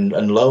everywhere,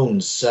 and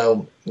loans.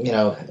 So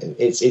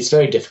it's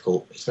very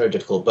difficult. It's very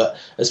difficult. But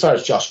as far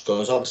as Josh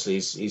goes, obviously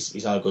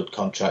he's on a good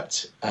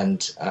contract,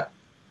 and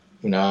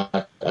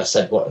I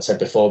said what I said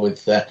before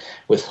with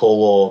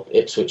Hull or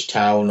Ipswich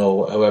Town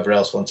or whoever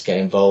else wants to get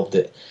involved.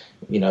 That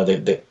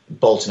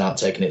Bolton aren't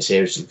taking it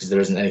seriously because there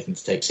isn't anything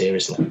to take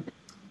seriously.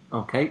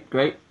 Okay,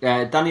 great.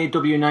 Danny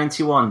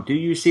W91, do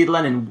you see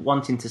Lennon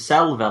wanting to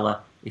sell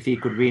Vela if he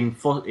could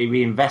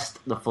reinvest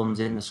the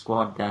funds in the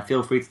squad?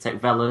 Feel free to take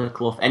Vela,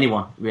 Clough,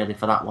 anyone really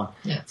for that one.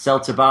 Yeah.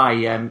 Sell to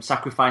buy,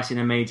 sacrificing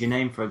a major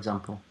name, for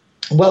example.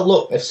 Well,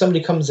 look, if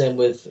somebody comes in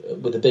with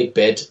a big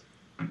bid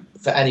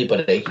for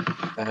anybody,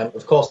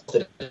 of course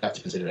they have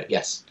to consider it,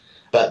 yes.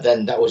 But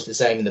then that was the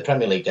same in the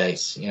Premier League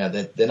days.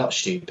 They're not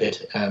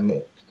stupid.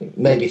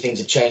 Maybe things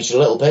have changed a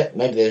little bit.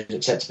 Maybe they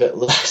accept a bit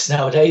less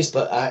nowadays.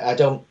 But I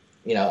don't.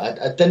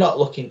 They're not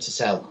looking to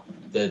sell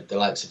the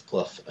likes of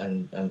Clough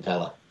and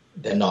Vela.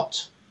 They're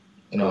not.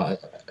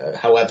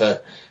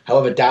 However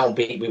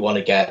downbeat we want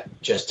to get,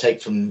 just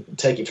take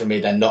it from me.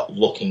 They're not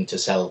looking to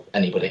sell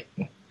anybody.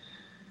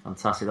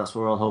 Fantastic. That's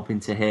what we're all hoping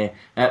to hear.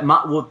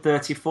 Matt Wood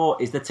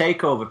 34, is the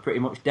takeover pretty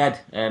much dead?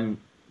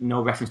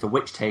 No reference to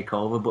which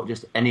takeover, but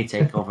just any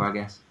takeover, I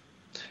guess.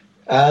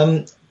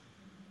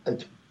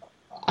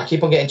 I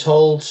keep on getting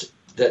told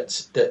that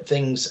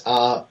things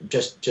are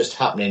just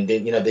happening.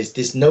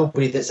 There's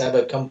nobody that's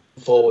ever come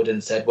forward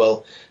and said,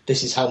 well,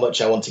 this is how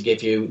much I want to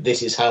give you,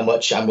 this is how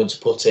much I'm going to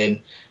put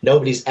in.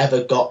 Nobody's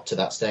ever got to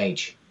that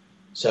stage.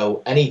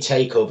 So any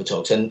takeover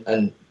talks,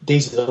 and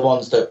these are the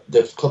ones that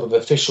the club have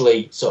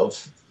officially sort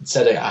of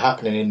said are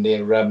happening in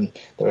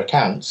their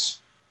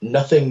accounts.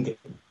 Nothing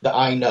that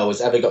I know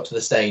has ever got to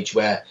the stage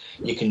where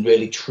you can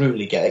really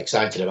truly get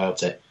excited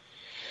about it.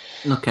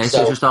 Okay, so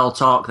it's just all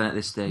talk then at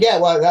this stage. Yeah,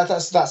 well,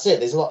 that's it.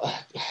 There's a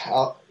lot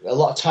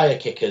of tire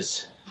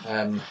kickers.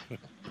 That's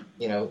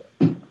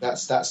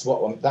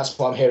what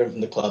I'm hearing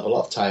from the club. A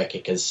lot of tire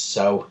kickers.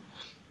 So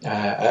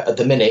at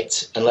the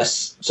minute,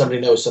 unless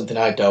somebody knows something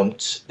I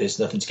don't, there's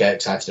nothing to get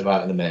excited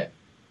about in the minute.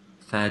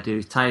 Fair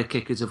dues. Tire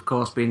kickers, of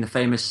course, being the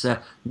famous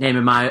name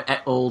of my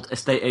old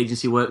estate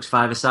agency works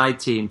five-a-side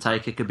team. Tire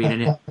kicker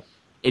being an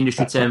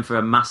industry term for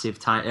a massive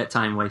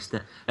time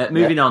waster.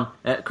 Moving on,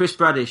 Chris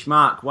Bradish,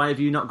 Mark, why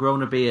have you not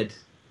grown a beard?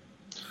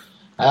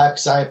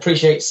 Because I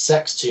appreciate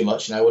sex too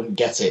much and I wouldn't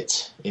get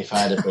it if I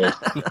had a beard.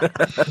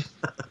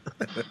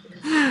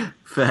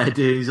 Fair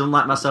dues.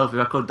 Unlike myself, if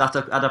I could, I'd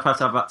have to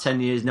have about 10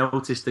 years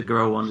notice to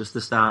grow one just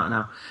to start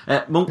now.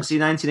 Monksy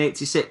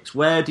 1986,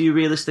 where do you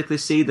realistically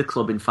see the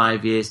club in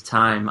 5 years'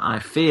 time? I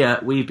fear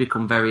we've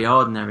become very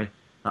ordinary.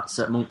 That's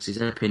Monksy's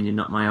opinion,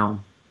 not my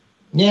own.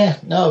 Yeah,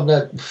 no,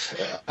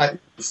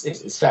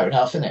 it's fair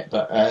enough, isn't it?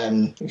 But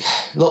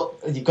look,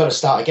 you've got to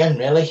start again,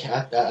 really.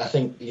 I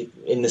think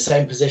in the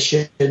same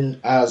position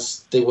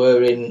as they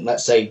were in,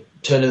 let's say,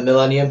 turn of the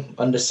millennium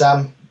under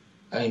Sam.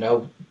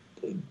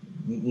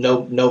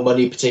 No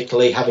money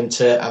particularly, having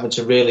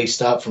to really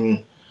start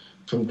from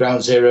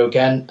ground zero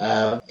again.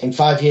 In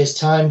 5 years'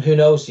 time, who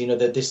knows?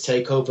 That this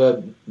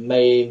takeover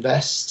may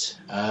invest,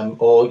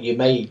 or you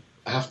may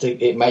have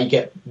to. It may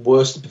get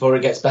worse before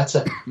it gets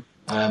better.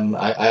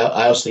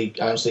 I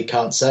honestly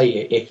can't say.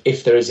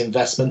 If there is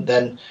investment,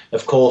 then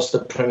of course the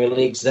Premier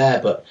League's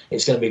there, but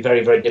it's going to be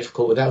very, very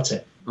difficult without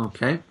it.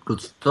 Okay, good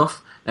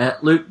stuff.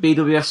 Luke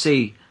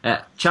BWFC,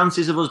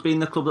 chances of us being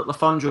the club that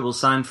Lafondra will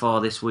sign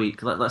for this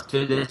week? Let's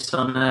do this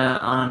on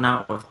an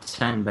out of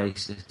 10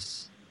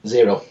 basis.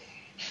 0.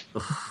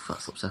 Oof,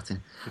 that's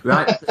upsetting.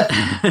 Right.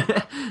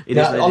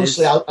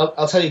 Honestly,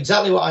 I'll tell you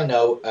exactly what I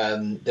know.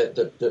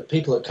 That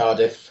people at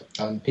Cardiff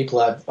and people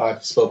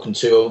I've spoken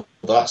to over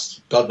the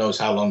last God knows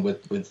how long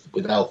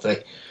with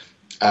Alfie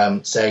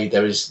say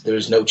there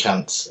is no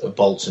chance of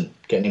Bolton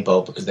getting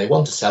involved because they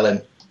want to sell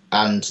him,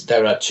 and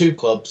there are 2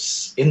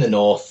 clubs in the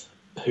north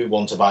who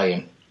want to buy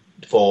him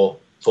for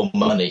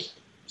money.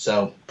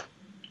 So,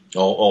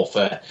 or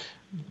for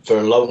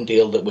a loan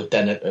deal that would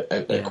then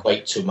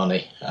equate to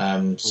money.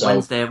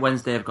 So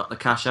Wednesday have got the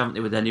cash, haven't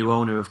they, with their new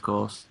owner, of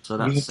course. So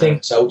that's. You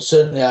think so?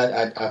 Certainly,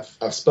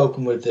 I've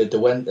spoken with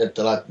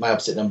the my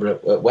opposite number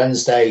at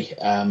Wednesday,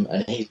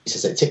 and he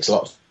says it ticks a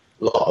lot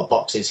lot of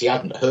boxes. He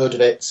hadn't heard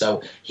of it,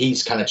 so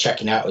he's kind of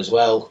checking out as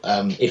well.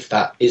 If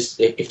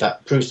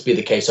that proves to be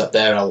the case up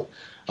there, I'll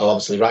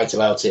obviously write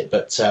about it.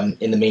 But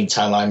in the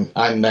meantime,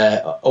 I'm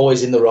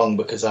always in the wrong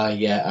because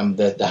I'm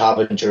the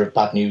harbinger of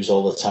bad news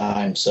all the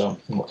time. So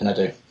what can I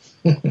do?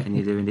 Can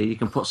you do indeed? You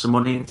can put some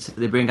money into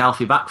the Bring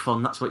Alfie Back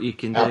fund. That's what you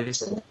can do.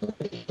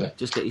 Absolutely.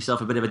 Just get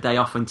yourself a bit of a day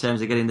off in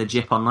terms of getting the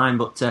jip online.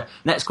 But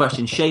next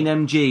question, Shane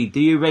MG,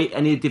 do you rate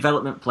any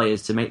development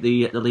players to make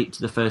the leap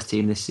to the first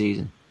team this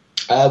season?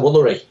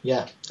 Woolery,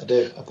 yeah, I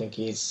do. I think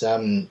he's.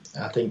 I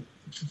think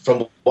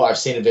from what I've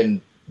seen of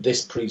him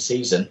this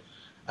pre-season,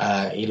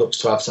 he looks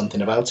to have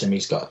something about him.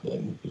 He's got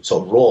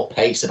sort of raw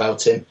pace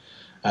about him,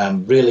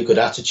 really good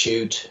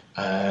attitude.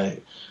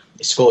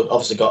 He scored,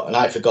 obviously got an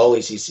eye for goal.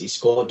 He's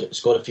scored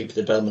a few for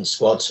the development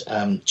squad.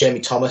 Jamie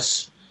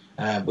Thomas,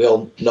 we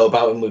all know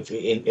about him.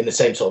 In the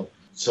same sort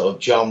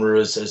of genre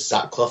as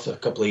Zach Clough a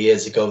couple of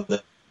years ago.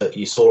 That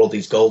you saw all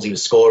these goals he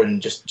was scoring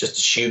and just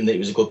assumed that he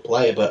was a good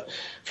player. But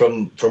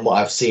from what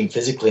I've seen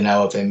physically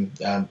now of him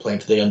playing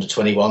for the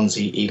under-21s,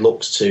 he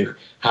looks to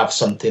have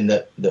something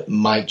that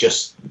might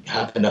just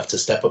have enough to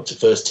step up to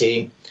first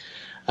team.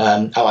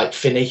 I like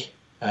Finney.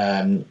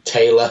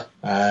 Taylor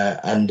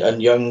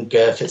and young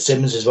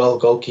Fitzsimmons as well,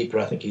 goalkeeper.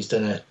 I think he's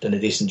done a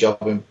decent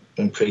job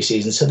in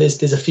pre-season. So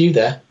there's a few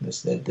there.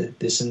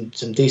 There's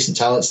some decent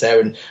talents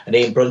there, and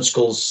Ian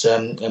Brunskill's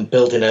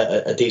building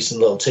a decent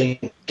little team.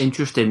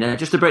 Interesting.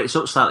 Just to break this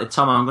up slightly,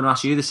 Tom, I'm going to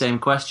ask you the same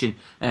question.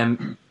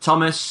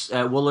 Thomas,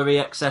 Woolery,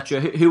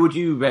 etc. Who would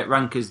you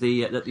rank as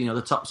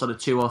the top sort of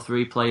 2 or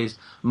 3 players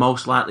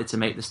most likely to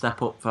make the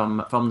step up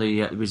from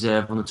the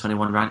reserve under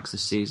 21 ranks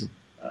this season?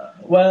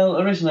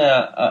 Well, originally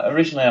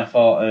I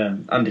thought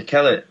Andy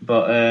Kellett,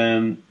 but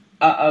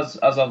as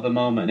of the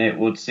moment, it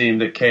would seem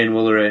that Kane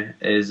Woolery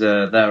is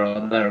there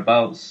or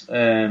thereabouts.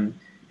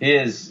 He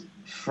is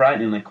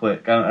frighteningly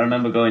quick. I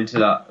remember going to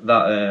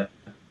that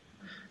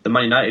the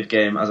Man United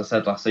game, as I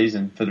said last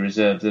season, for the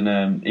reserves,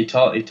 and he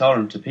tore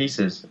him to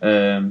pieces.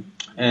 And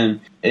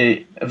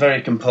a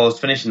very composed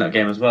finish in that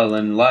game as well.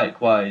 And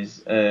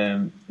likewise,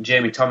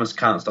 Jamie Thomas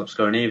can't stop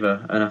scoring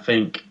either. And I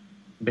think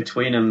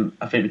between them,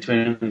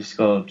 they've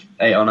scored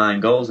 8 or 9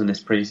 goals in this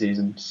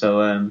pre-season. So,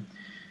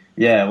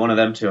 one of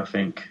them two, I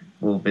think,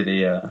 will be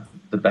the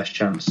best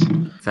chance.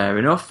 Fair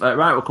enough.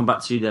 Right, we'll come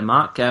back to you then,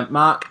 Mark.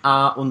 Mark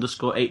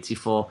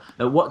R_84.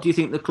 What do you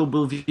think the club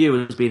will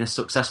view as being a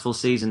successful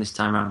season this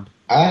time round?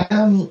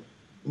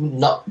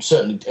 Not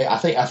certainly. I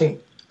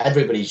think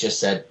everybody's just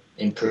said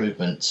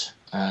improvement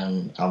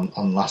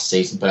on last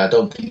season, but I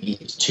don't think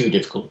it's too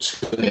difficult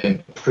to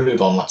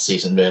improve on last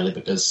season really,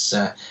 because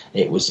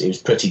it was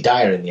pretty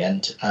dire in the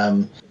end.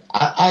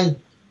 I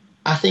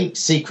think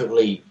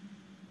secretly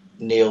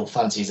Neil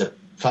fancies a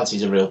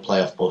real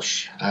playoff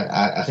push.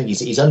 I think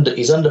he's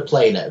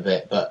underplaying it a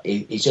bit, but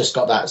he's just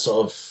got that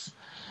sort of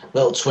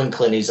little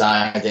twinkle in his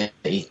eye that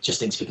he just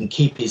thinks if he can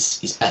keep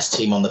his best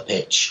team on the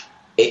pitch,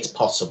 it's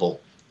possible.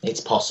 It's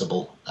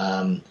possible.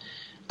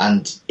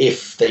 And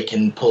if they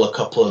can pull a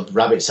couple of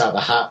rabbits out of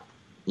the hat,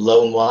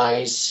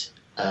 loan-wise,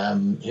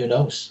 who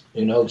knows?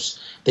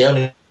 They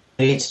only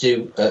need to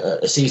do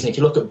a season. If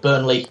you look at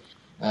Burnley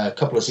a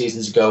couple of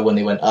seasons ago when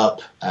they went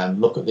up,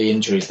 look at the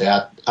injuries. They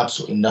had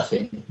absolutely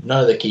nothing.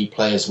 None of the key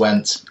players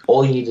went.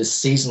 All you need is a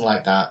season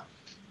like that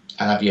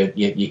and have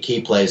your key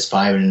players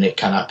firing, and it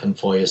can happen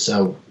for you.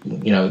 So,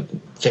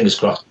 fingers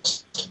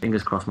crossed.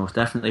 Fingers crossed, most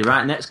definitely.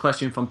 Right, next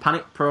question from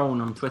Panic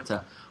Prone on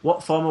Twitter.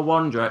 What former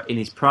Wanderer in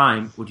his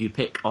prime would you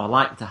pick or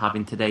like to have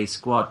in today's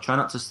squad? Try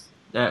not to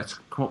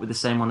come up with the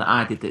same one that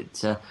I did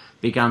that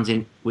begins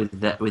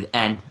with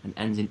N and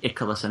ends in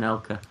Icarus and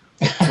Elka.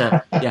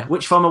 But,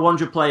 which former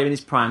Wanderer player in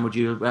his prime would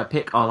you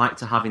pick or like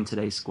to have in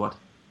today's squad?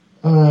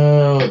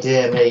 Oh,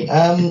 dear me.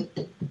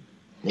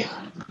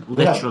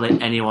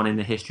 Literally anyone in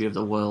the history of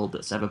the world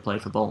that's ever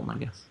played for Bolton, I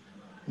guess.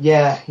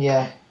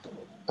 Yeah.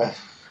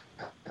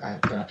 I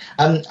don't know.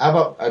 How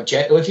about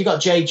if you got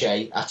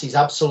JJ at his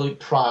absolute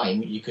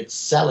prime, you could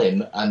sell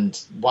him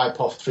and wipe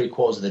off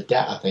 3/4 of the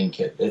debt, I think,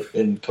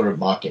 in current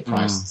market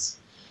prices.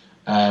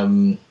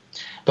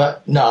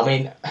 But no, I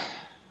mean,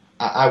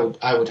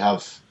 I would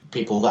have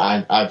people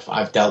that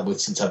I've dealt with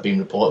since I've been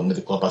reporting with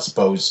the club, I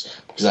suppose,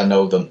 because I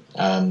know them.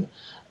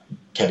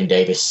 Kevin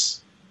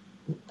Davis,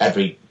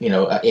 in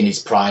his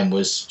prime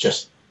was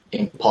just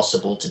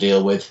impossible to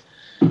deal with.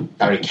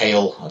 Gary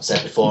Cahill, I've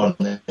said before on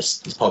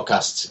this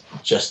podcast,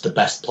 just the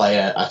best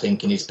player, I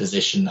think, in his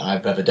position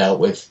I've ever dealt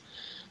with.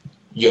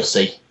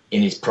 Yossi,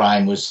 in his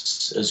prime,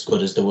 was as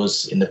good as there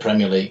was in the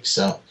Premier League.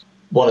 So,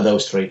 one of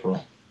those three,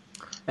 probably.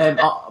 On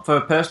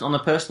a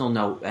personal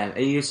note, are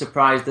you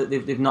surprised that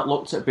they've not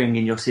looked at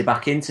bringing Yossi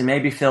back in to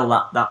maybe fill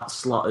that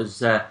slot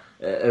as a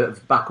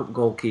backup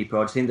goalkeeper,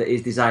 or do you think that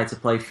his desire to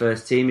play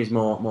first team is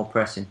more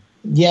pressing?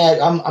 Yeah,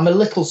 I'm a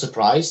little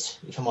surprised,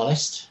 if I'm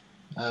honest.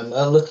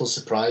 A little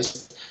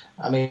surprised.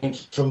 I mean,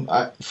 from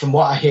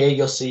what I hear,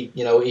 Yossi,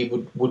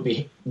 he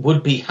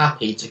would be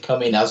happy to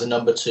come in as a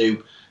number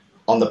 2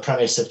 on the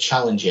premise of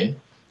challenging,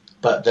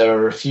 but there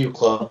are a few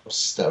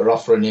clubs that are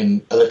offering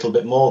him a little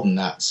bit more than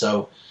that.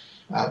 So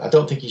I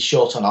don't think he's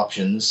short on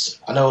options.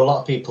 I know a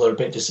lot of people are a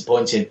bit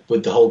disappointed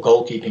with the whole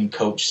goalkeeping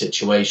coach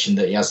situation,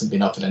 that he hasn't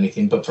been offered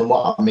anything. But from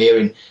what I'm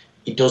hearing,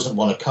 he doesn't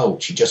want to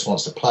coach. He just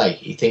wants to play.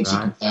 He thinks he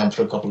can play on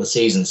for a couple of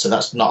seasons, so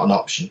that's not an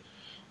option.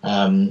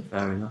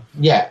 Fair enough.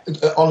 Yeah,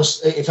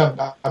 honestly, if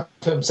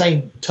I'm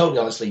saying totally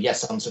honestly,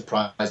 yes, I'm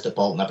surprised that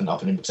Bolton haven't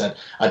offered him, because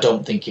I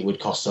don't think it would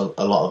cost a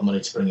lot of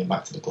money to bring him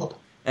back to the club.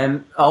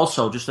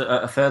 Also, just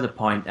a further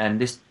point, and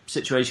this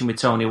situation with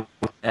Tony,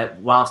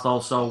 whilst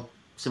also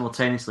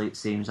simultaneously, it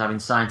seems, having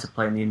signed to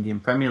play in the Indian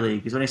Premier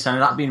League, is there any sign of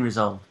that being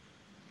resolved?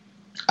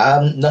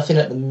 Nothing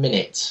at the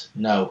minute.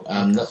 No,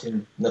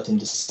 nothing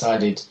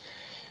decided.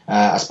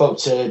 I spoke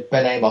to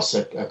Ben Amos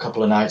a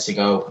couple of nights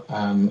ago,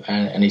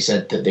 and he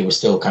said that they were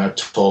still kind of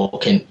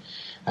talking.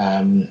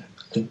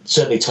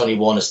 Certainly, Tony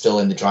Warner's still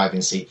in the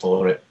driving seat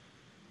for it.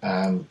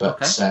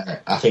 But okay.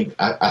 I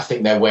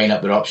think they're weighing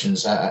up their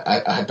options.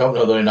 I don't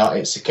know whether or not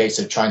it's a case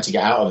of trying to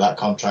get out of that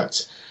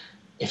contract,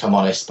 if I'm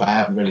honest, but I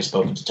haven't really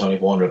spoken to Tony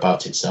Warner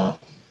about it. So,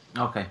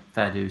 okay,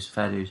 fair dues.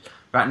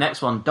 Right,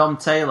 next one, Dom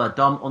Taylor,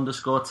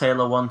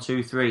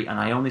 Dom_Taylor123, and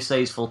I only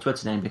say his full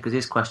Twitter name because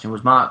his question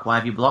was, Mark, why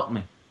have you blocked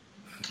me?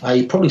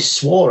 He probably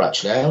swore,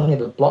 actually. I only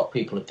ever block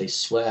people if they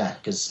swear,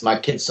 because my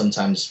kids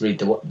sometimes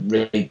read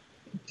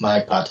my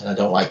iPad, and I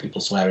don't like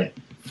people swearing.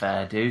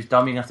 Fair dues.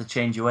 Dom, you're going to have to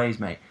change your ways,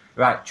 mate.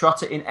 Right,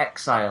 Trotter in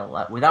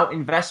exile. Without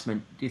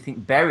investment, do you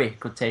think Bury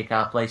could take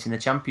our place in the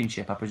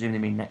Championship? I presume they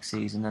mean next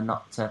season, and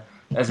not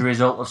as a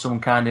result of some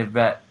kind of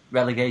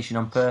relegation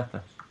on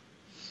purpose.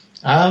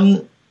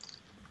 Well,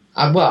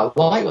 I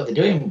like what they're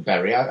doing with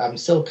Bury. I'm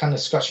still kind of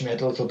scratching my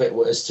head a little bit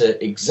as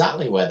to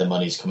exactly where the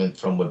money's coming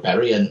from with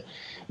Bury, and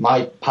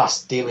my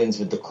past dealings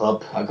with the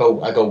club. I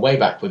go way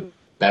back with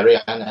Bury,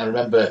 and I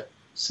remember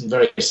some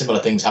very similar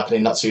things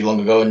happening not too long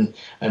ago,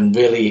 and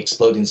really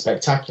exploding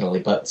spectacularly.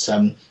 But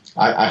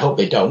I hope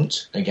they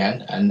don't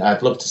again, and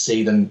I'd love to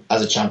see them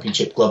as a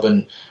Championship club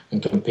and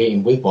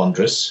competing with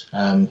Wanderers,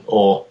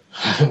 or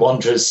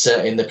Wanderers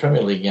in the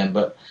Premier League again.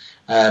 But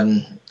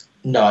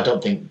no, I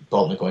don't think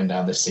Bolton are going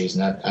down this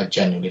season. I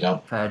genuinely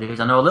don't. Fair dues.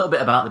 I know a little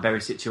bit about the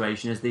Bury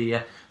situation. As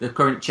the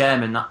current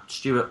chairman, that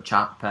Stuart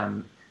chap,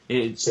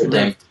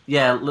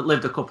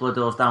 lived a couple of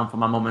doors down from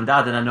my mum and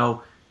dad, and I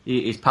know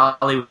he's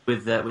pally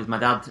with my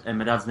dad, and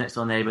my dad's next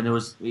door neighbour.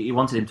 And he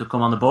wanted him to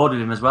come on the board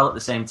with him as well at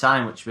the same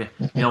time, which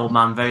the old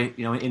man, very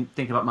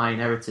think about my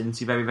inheritance,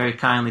 he very, very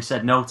kindly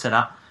said no to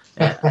that,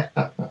 and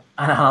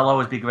I'll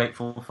always be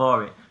grateful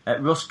for it.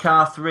 Russ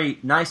Carr 3,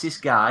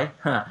 nicest guy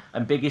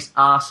and biggest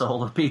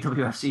arsehole of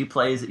BWFC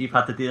players that you've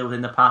had to deal with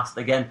in the past.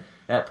 Again,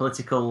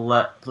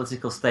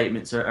 political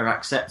statements are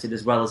accepted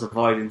as well as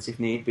avoidance if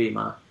need be,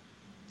 Mark.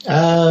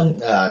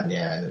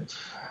 Yeah.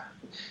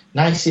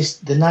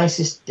 The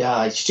nicest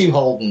guy. Stu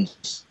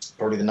Holden's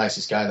probably the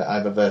nicest guy that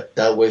I've ever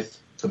dealt with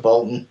for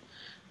Bolton.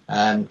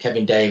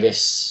 Kevin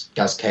Davis,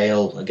 Gaz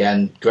Cale,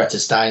 again, Greta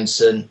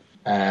Steinson,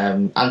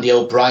 Andy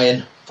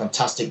O'Brien,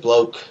 fantastic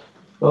bloke.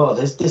 Oh,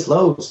 there's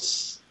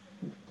loads.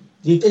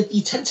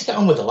 You tend to get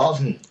on with a lot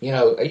of them.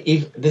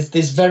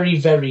 There's very,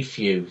 very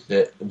few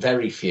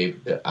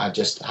that I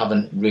just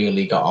haven't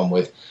really got on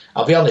with.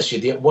 I'll be honest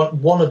with you,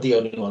 one of the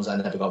only ones I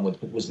never got on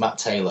with was Matt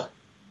Taylor.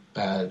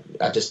 I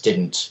just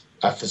didn't.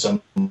 For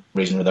some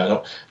reason or other,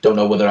 I don't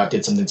know whether I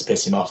did something to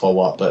piss him off or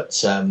what.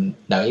 But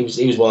no, he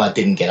was one I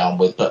didn't get on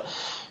with. But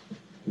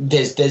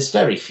there's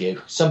very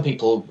few. Some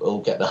people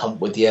will get the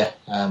hump with you.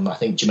 I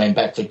think Jermaine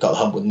Beckford got the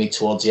hump with me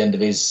towards the end of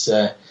his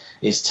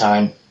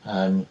time.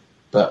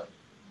 But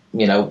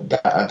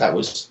that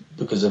was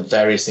because of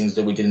various things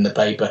that we did in the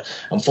paper.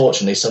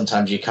 Unfortunately,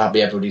 sometimes you can't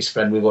be everybody's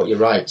friend with what you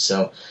write.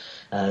 So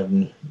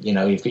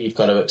you've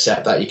got to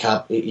accept that you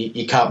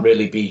can't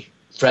really be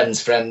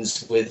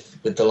friends with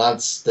the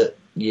lads that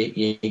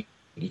you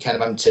kind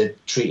of have to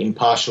treat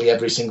impartially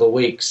every single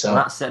week. So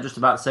that's it. Just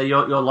about to say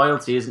your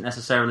loyalty isn't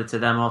necessarily to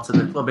them or to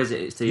the club, is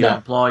it? It's to your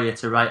employer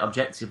to write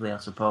objectively, I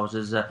suppose.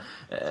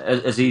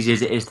 As easy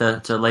as it is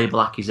to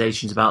label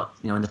accusations about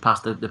in the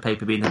past the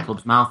paper being the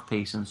club's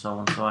mouthpiece and so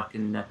on. So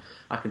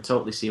I can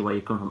totally see where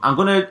you come from. I'm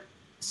going to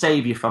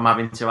save you from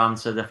having to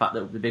answer the fact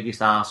that the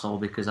biggest arsehole,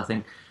 because I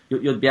think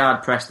you'd be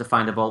hard pressed to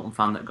find a Bolton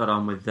fan that got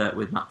on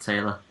with Matt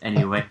Taylor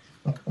anyway.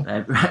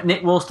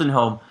 Nick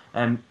Wolstenholme,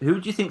 who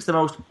do you think is the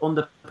most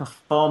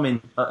underperforming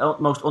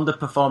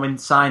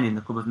signing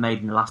the club have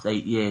made in the last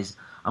 8 years?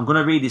 I'm going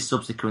to read his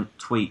subsequent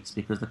tweets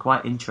because they're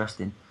quite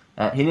interesting.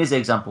 Here's the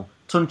example.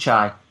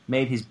 Tunçay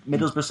made his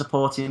Middlesbrough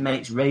supporting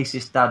mate's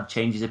racist dad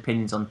change his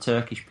opinions on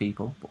Turkish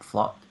people, but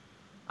flopped.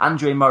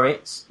 Andrei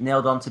Moritz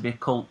nailed on to be a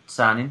cult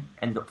signing,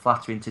 ended up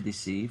flattering to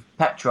deceive.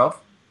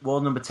 Petrov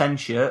wore number 10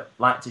 shirt,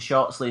 liked a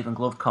short sleeve and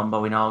glove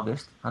combo in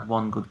August, had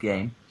one good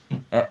game.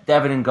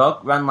 Devin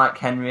Ngog ran like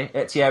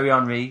Thierry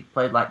Henry,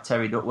 played like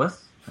Terry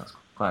Duckworth, that's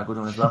quite a good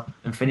one as well,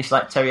 and finished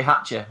like Terry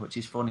Hatcher, which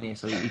is funny,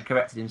 so he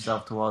corrected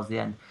himself towards the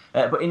end.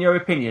 But in your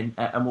opinion,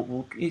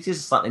 and it is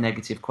a slightly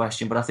negative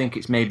question, but I think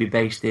it's maybe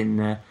based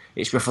in,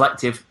 it's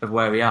reflective of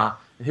where we are.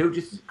 Who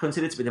do you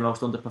consider to be the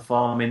most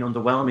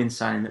underwhelming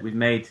signing that we've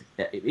made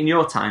in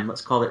your time,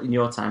 let's call it in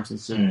your time,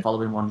 since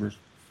following Wanderers?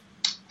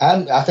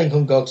 I think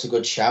Ngog's a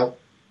good shout.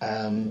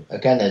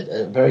 Again,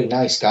 a very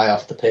nice guy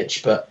off the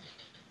pitch, but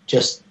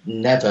just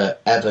never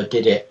ever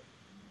did it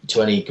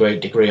to any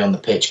great degree on the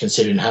pitch,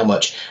 considering how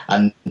much.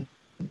 And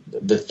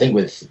the thing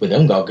with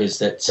Ungog is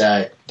that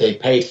they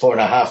paid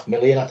 $4.5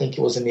 million, I think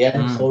it was in the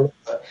end for him.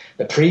 But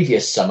the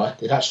previous summer,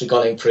 they'd actually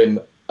gone in for him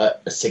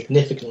a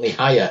significantly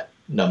higher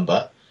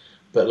number,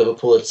 but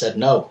Liverpool had said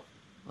no.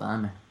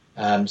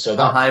 So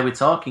how high are we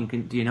talking?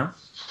 Do you know?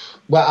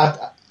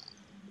 Well,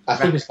 I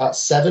think it was about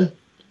 7.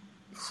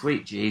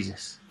 Sweet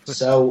Jesus.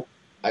 So,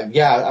 I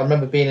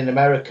remember being in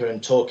America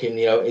and talking,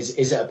 is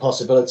it a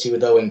possibility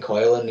with Owen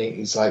Coyle? And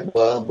he's like,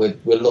 well, we're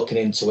looking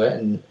into it.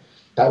 And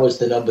that was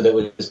the number that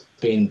was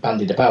being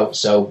bandied about.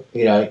 So,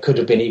 it could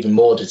have been even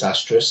more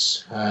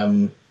disastrous.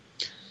 I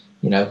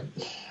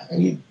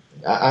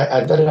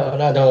don't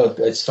know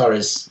as far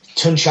as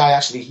Tunchai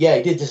actually, he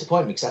did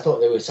disappoint me because I thought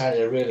they were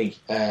signing a really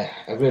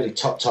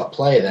top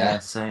player there. Yeah,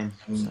 same.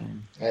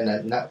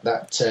 And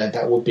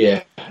that would be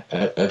a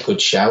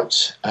good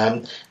shout.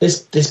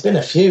 There's been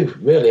a few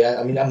really.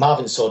 I mean,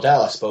 Marvin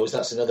Sordell, I suppose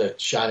that's another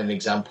shining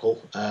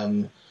example.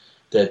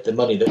 The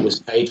money that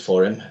was paid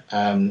for him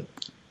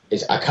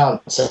I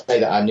can't say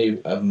that I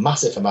knew a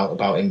massive amount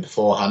about him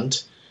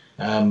beforehand,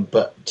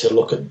 but to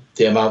look at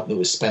the amount that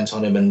was spent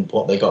on him and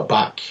what they got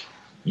back,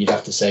 you'd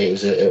have to say it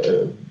was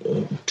a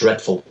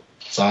dreadful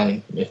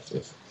signing,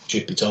 if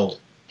truth be told.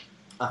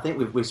 I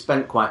think we've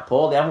spent quite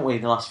poorly, haven't we,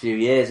 in the last few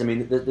years? I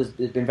mean, there's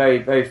been very,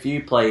 very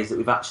few players that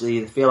we've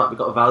actually feel like we've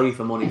got a value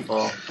for money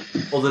for,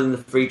 other than the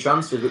free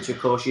transfers, which of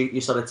course you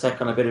sort of take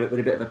on a bit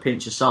of a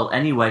pinch of salt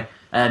anyway.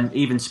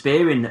 Even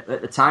Spearing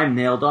at the time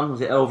nailed on,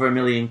 was it over £1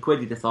 million?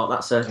 You'd have thought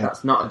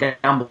that's not a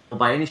gamble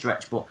by any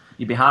stretch, but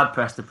you'd be hard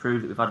pressed to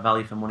prove that we've had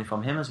value for money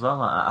from him as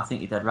well. I think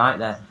you're dead right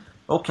there.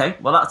 Okay,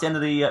 well that's the end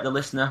of the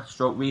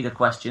listener/reader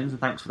questions, and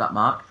thanks for that,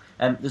 Mark.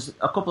 There's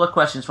a couple of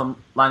questions from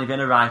Line of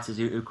Inner writers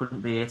who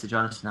couldn't be here to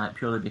join us tonight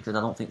purely because I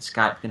don't think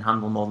Skype can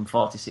handle more than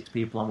 46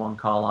 people on one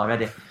call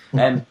already.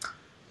 Dan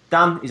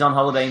is on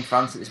holiday in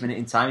France at this minute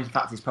in time. In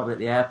fact, he's probably at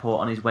the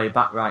airport on his way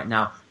back right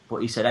now.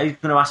 But he said he's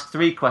going to ask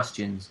 3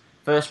 questions.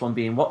 First one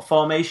being, what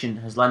formation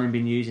has Lennon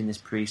been using this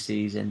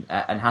pre-season,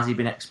 and has he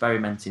been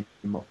experimenting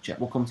much?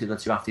 We'll come to the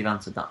 2 after you've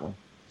answered that one.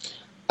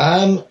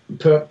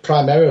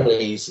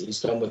 Primarily,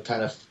 he's gone with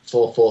kind of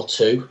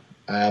 4-4-2.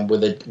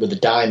 With a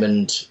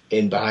diamond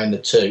in behind the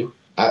 2.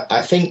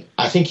 I think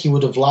he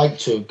would have liked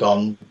to have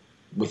gone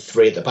with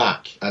 3 at the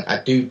back. I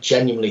do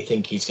genuinely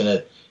think he's going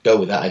to go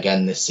with that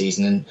again this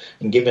season.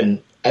 And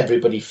given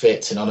everybody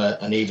fit and on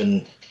an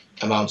even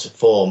amount of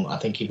form, I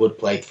think he would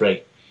play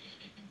 3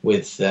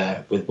 with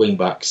wing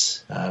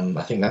backs.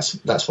 I think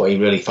that's what he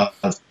really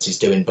fancies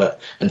doing. But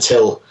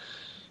until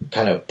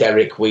kind of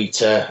Derek,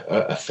 Wheater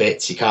are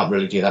fit, you can't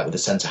really do that with the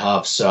centre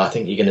halves. So I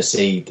think you're going to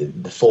see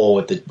the 4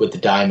 with the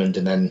diamond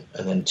and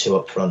then 2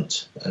 up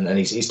front. And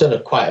he's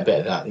done quite a bit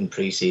of that in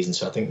pre-season.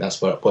 So I think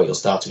that's what he'll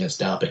start against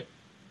Derby.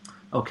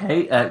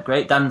 Okay,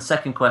 great. Dan,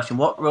 second question: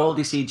 what role do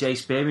you see Jay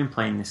Spearing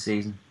playing this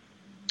season?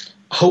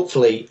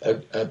 Hopefully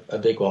a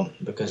big one,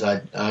 because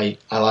I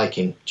like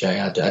him, Jay.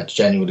 I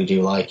genuinely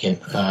do like him.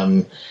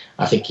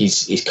 I think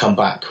he's come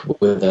back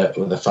with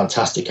a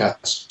fantastic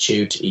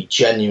attitude. He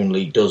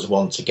genuinely does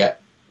want to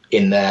get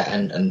in there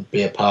and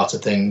be a part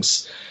of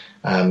things.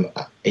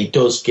 He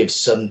does give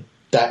some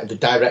the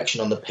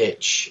direction on the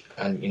pitch,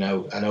 and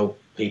I know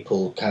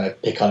people kind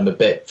of pick on him a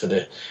bit for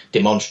the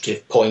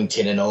demonstrative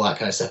pointing and all that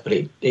kind of stuff, but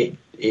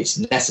it's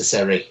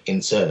necessary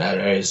in certain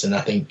areas, and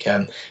I think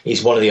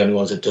he's one of the only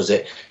ones that does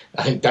it.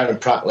 I think Darren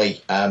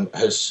Prattley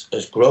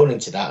has grown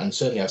into that, and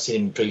certainly I've seen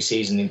him in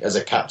pre-season as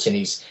a captain.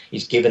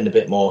 He's given a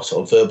bit more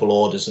sort of verbal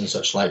orders and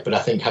such like. But I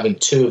think having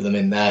 2 of them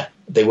in there,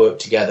 they work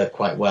together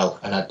quite well,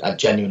 and I'd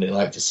genuinely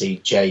like to see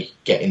Jay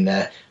get in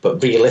there.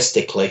 But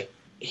realistically,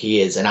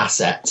 he is an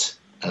asset,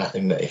 and I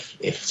think that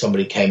if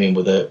somebody came in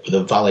with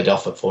a valid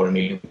offer for him,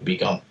 he would be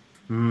gone.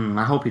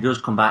 I hope he does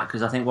come back,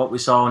 because I think what we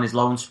saw on his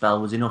loan spell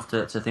was enough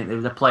to think there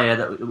was a player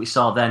that we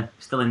saw then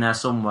still in there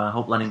somewhere. I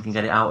hope Lennon can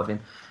get it out of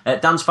him.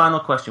 Dan's final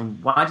question: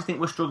 why do you think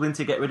we're struggling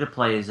to get rid of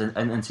players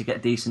and to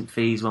get decent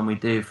fees when we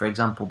do? For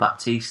example,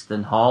 Baptiste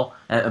and Hall,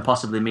 and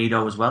possibly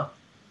Mido as well.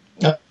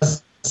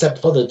 As I said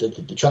before,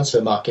 the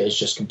transfer market has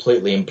just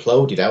completely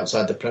imploded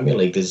outside the Premier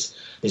League.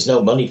 There's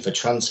no money for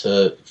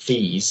transfer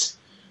fees,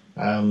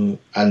 and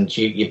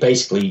you're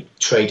basically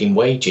trading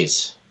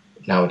wages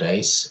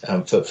nowadays,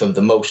 for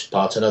the most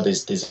part. I know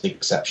there's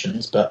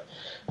exceptions, but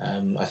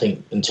I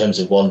think in terms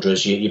of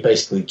Wanderers, you're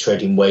basically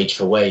trading wage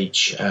for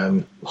wage.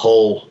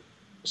 Hall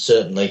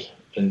certainly,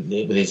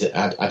 with his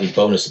added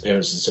bonus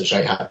appearances and such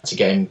like, had to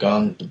get him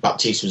gone.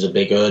 Baptiste was a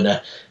big earner.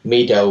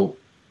 Mido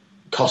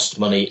cost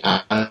money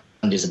and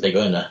is a big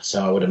earner,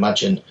 so I would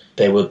imagine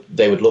they would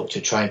look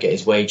to try and get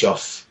his wage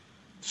off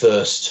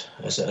first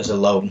as a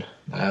loan.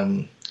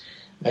 I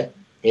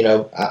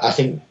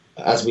think,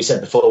 as we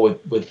said before,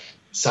 with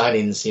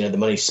signings, the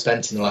money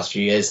spent in the last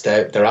few years,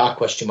 there are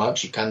question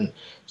marks. You can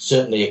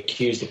certainly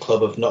accuse the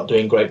club of not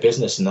doing great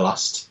business in the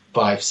last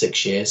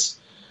 5-6 years,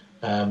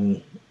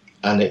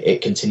 and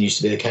it continues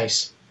to be the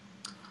case.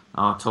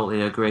 I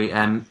totally agree.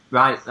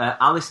 Right,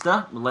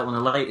 Alistair, one of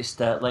the latest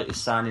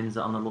signings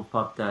on the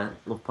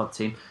Love Pod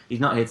team. He's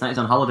not here tonight. He's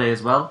on holiday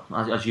as well,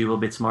 as you will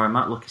be tomorrow,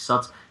 Matt. Lucky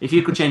sods. If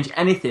you could change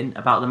anything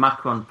about the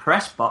Macron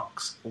press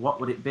box,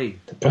 what would it be?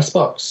 The press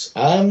box,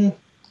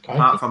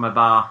 apart from a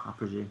bar, I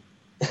presume.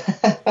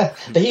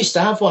 They used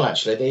to have one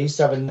actually. They used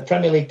to have in the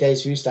Premier League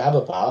days. We used to have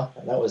a bar,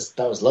 and that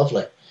was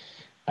lovely.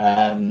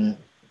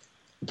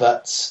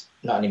 But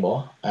not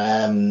anymore.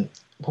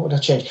 What would I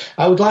change?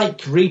 I would like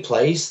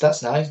replays.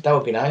 That's nice. That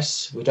would be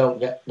nice.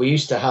 We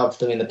used to have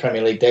them in the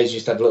Premier League days. We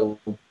used to have little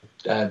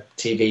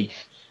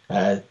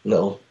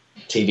little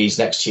TVs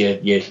next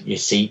to your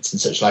seats and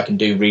such like, and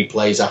do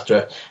replays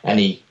after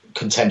any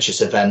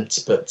contentious event.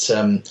 But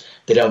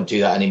they don't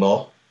do that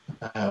anymore,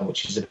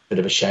 which is a bit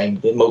of a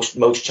shame.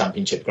 Most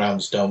Championship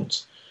grounds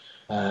don't.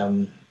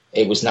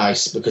 It was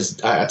nice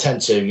because I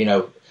tend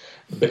to,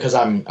 because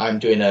I'm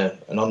doing an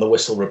on the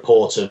whistle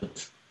report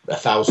of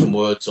 1,000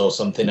 words or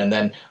something, and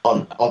then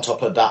on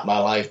top of that my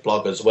live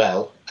blog as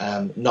well,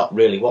 not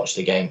really watch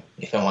the game,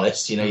 if I'm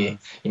honest. You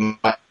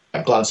might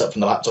glance up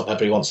from the laptop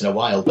every once in a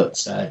while,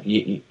 but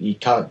you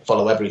can't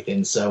follow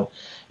everything, so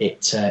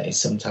it is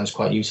sometimes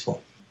quite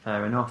useful.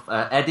 Fair enough.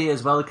 Eddie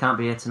as well, he can't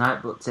be here tonight,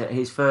 but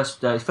his first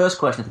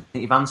question, I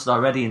think you've answered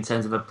already in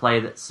terms of a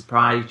player that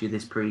surprised you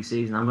this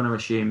pre-season. I'm going to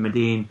assume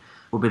Madine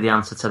will be the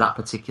answer to that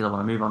particular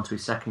one. I'll move on to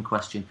his second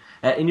question.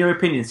 In your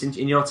opinion, since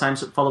in your time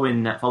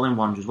following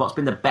Wanderers, what's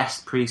been the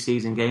best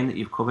pre-season game that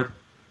you've covered?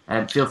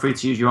 Feel free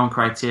to use your own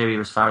criteria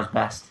as far as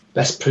best.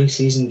 Best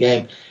pre-season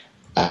game?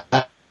 Do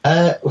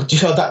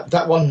you know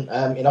that one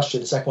in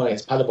Austria, the second one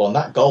against Paderborn,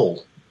 that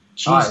goal?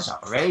 Jesus, it's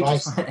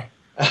outrageous.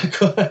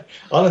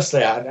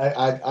 Honestly,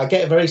 I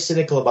get very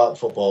cynical about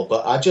football,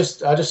 but I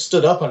just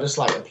stood up and just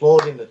like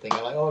applauding the thing.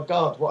 I'm like, oh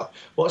God,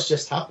 what's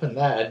just happened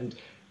there?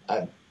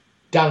 And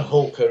Dan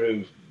Hulker,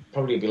 who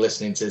probably be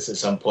listening to this at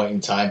some point in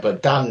time,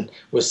 but Dan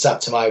was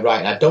sat to my right,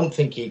 and I don't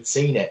think he'd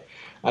seen it.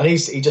 And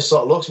he just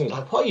sort of looks at me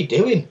like, "What are you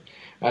doing?"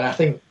 And I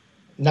think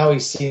now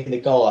he's seen the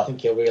goal, I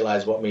think he'll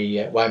realise why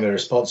my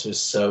response was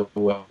so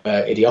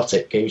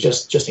idiotic. It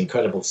was just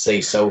incredible to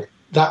see. So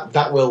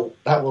that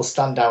will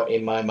stand out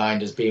in my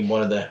mind as being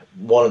one of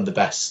the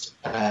best.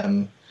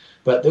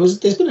 But there's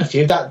been a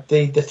few. That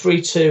the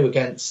 3-2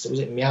 against, was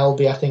it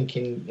Mjällby, I think,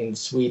 in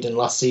Sweden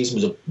last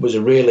season was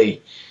a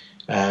really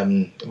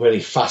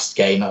fast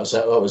game. That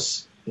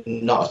was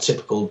not a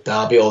typical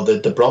derby. Or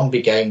the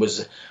Brøndby game was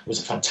a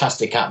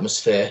fantastic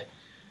atmosphere.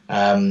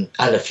 And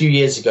a few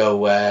years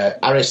ago,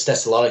 Aris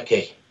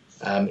Thessaloniki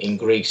in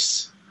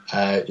Greece,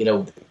 it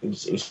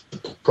was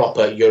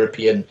proper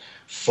European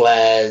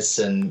flares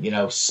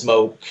and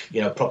smoke,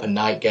 proper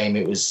night game.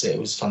 It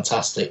was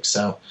fantastic.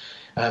 So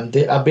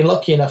I've been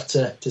lucky enough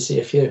to see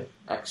a few.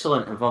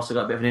 Excellent. We've also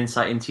got a bit of an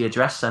insight into your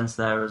dress sense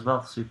there as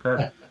well.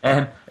 Superb.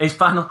 His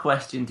final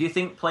question: do you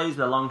think players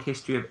with a long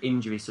history of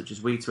injuries, such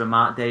as Wheater and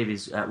Mark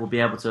Davies, will be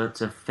able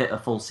to fit a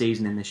full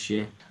season in this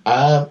year?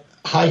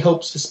 High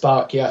hopes for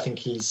Sparky. I think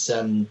he's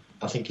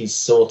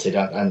sorted.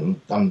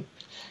 I'm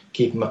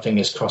keeping my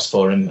fingers crossed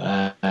for him.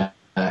 I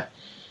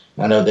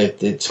know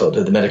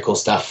the medical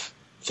staff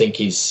think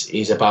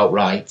he's about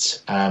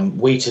right.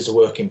 Wheater's a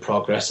work in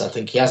progress. I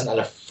think he hasn't had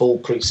a full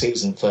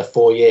pre-season for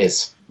 4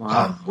 years.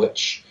 Wow.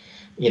 Which,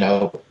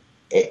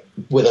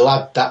 with a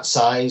lad that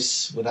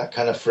size, with that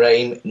kind of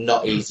frame,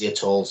 not easy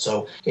at all.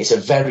 So it's a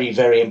very,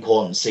 very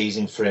important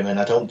season for him, and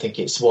I don't think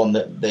it's one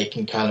that they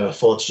can kind of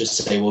afford to just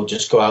say, we'll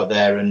just go out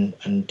there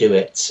and do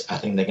it. I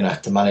think they're going to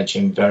have to manage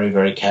him very,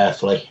 very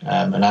carefully.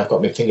 And I've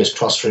got my fingers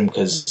crossed for him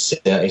because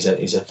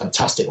he's a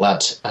fantastic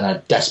lad, and I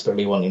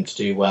desperately want him to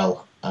do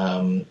well.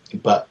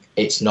 But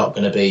it's not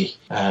going to be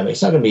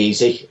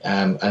easy,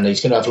 and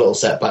he's going to have little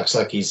setbacks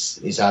like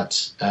he's had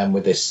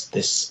with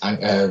this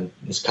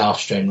calf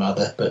strain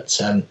rather. But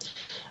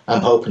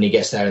I'm hoping he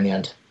gets there in the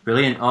end.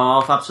 Brilliant.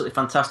 Oh, absolutely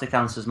fantastic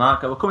answers,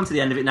 Mark. We're coming to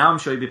the end of it now. I'm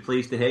sure you'll be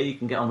pleased to hear. You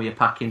can get on with your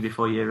packing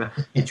before your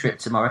trip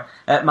tomorrow.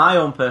 My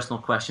own personal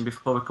question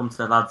before we come to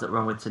the lads that we're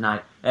on with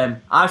tonight.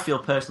 I feel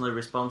personally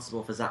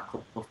responsible for Zach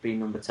Clough being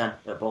number 10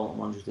 at Bolton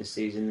Wanderers this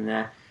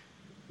season.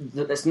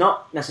 It's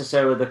not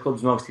necessarily the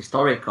club's most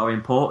historic or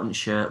important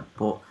shirt,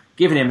 but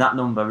giving him that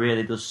number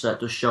really does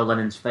show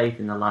Lennon's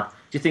faith in the lad.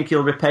 Do you think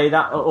he'll repay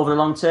that over the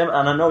long term?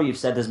 And I know you've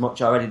said as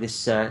much already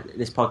this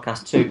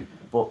podcast too,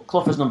 but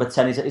Clough as number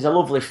 10 is a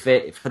lovely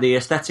fit. For the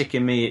aesthetic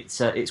in me,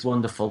 it's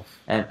wonderful,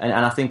 and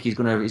I think he's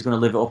gonna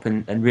live it up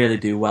and really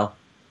do well.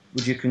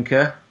 Would you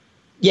concur?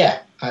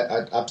 Yeah,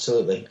 I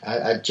absolutely.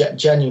 I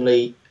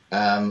genuinely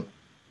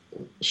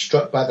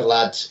struck by the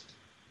lad.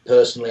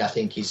 Personally, I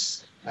think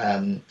he's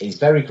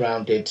very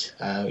grounded.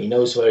 He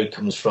knows where he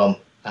comes from.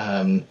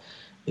 I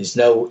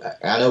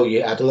know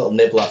you had a little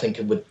nibble, I think,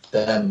 with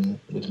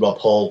Rob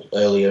Hall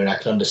earlier, and I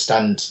can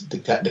understand the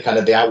kind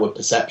of the outward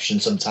perception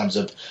sometimes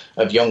of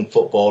young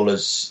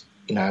footballers,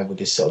 with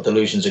these sort of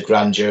delusions of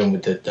grandeur and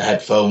with the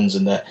headphones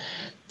and the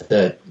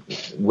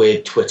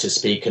weird Twitter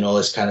speak and all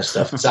this kind of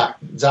stuff.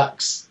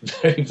 Zach's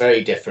very,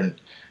 very different.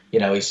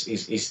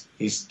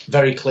 He's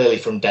very clearly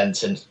from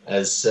Denton,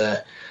 as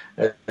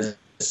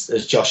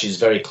as Josh is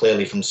very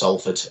clearly from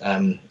Salford.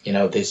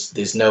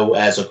 There's no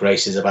airs or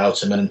graces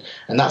about him, and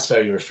that's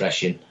very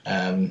refreshing.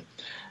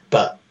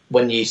 But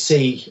when you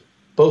see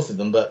both of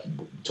them, but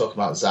talk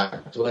about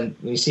Zach, when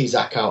you see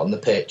Zach out on the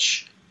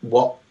pitch,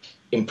 what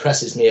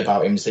impresses me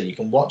about him is that you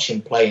can watch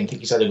him play and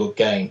think he's had a good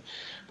game,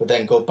 but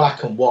then go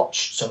back and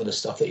watch some of the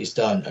stuff that he's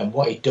done, and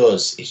what he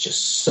does is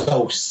just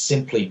so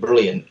simply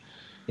brilliant.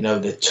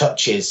 The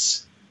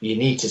touches, you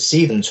need to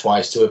see them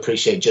twice to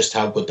appreciate just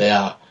how good they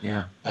are.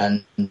 Yeah.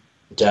 And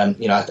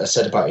I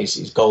said about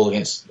his goal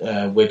against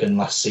Wigan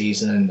last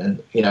season,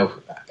 and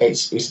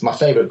it's my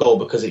favourite goal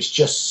because it's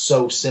just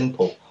so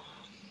simple.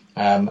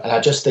 And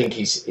I just think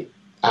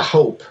I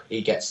hope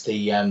he gets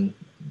the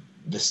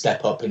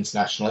step up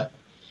internationally.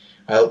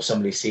 I hope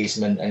somebody sees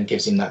him and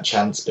gives him that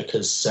chance,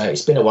 because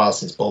it's been a while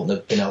since Bolton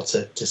have been able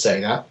to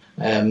say that.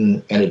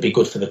 And it'd be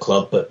good for the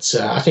club. But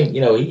I think,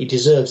 he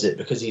deserves it,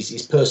 because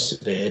he's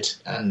persevered,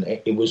 and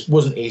it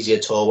wasn't easy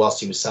at all whilst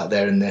he was sat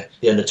there in the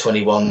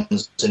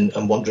under-21s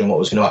and wondering what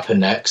was going to happen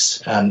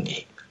next.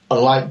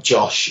 Unlike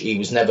Josh, he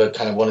was never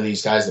kind of one of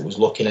these guys that was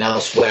looking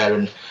elsewhere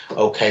and,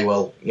 okay,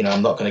 well,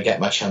 I'm not going to get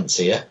my chance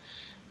here.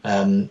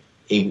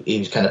 He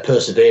was kind of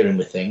persevering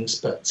with things,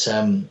 but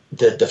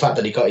the fact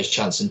that he got his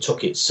chance and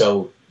took it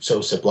so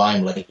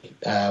sublimely,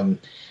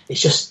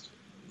 it's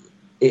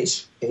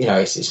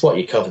what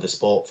you cover the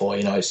sport for.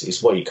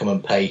 It's what you come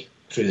and pay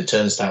through the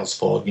turnstiles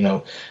for.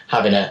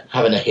 Having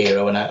a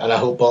hero, and I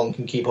hope Bolton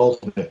can keep hold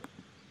of him.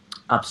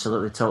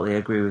 Absolutely, totally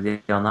agree with you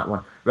on that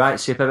one. Right,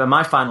 Super.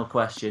 My final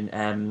question,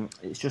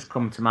 it's just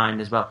come to mind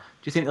as well. Do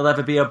you think there'll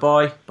ever be a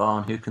boy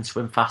born who can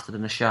swim faster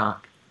than a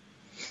shark?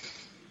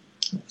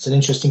 It's an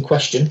interesting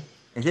question.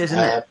 It is, isn't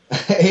it?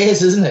 It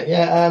is, isn't it?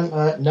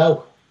 Yeah.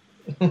 No.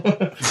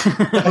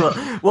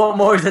 What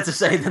more is there to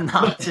say than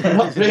that?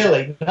 Not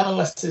really. Not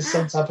unless there's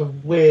some type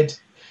of weird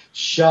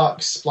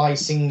shark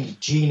splicing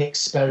gene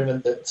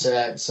experiment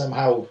that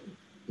somehow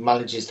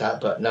manages that.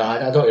 But no,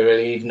 I don't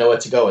really even know where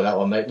to go with that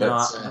one, mate.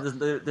 No,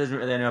 there isn't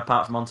really any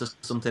apart from onto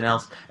something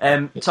else.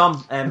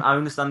 Tom, I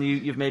understand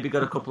you've maybe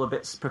got a couple of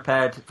bits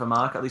prepared for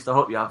Mark. At least I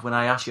hope you have, when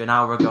I asked you an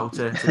hour ago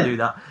to do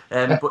that.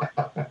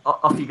 But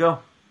off you go.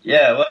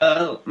 Yeah,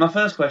 well, my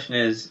first question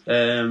is,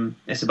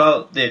 it's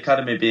about the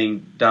academy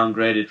being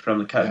downgraded from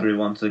the Category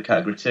 1 to the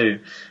Category 2.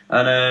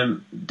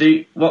 And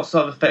what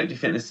sort of effect do you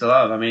think this will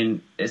have? I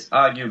mean, it's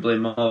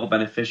arguably more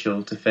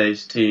beneficial to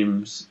face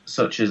teams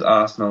such as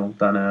Arsenal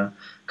than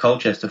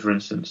Colchester, for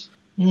instance.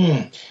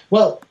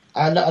 Well,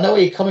 I know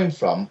where you're coming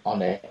from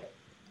on it,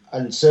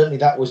 and certainly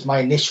that was my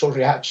initial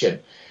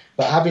reaction.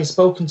 But having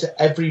spoken to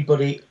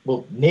everybody,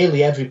 well,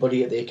 nearly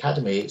everybody at the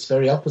academy, it's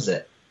very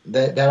opposite.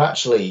 They're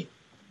actually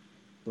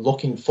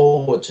looking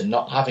forward to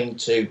not having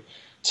to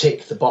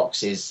tick the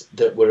boxes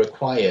that were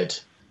required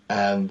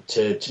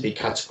to be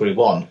Category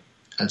 1,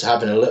 and to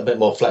having a little bit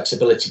more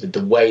flexibility with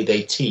the way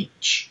they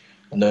teach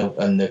and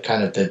the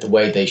kind of the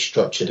way they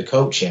structure the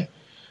coaching.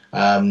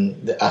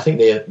 I think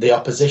the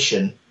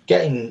opposition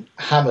getting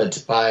hammered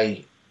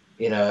by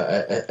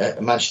a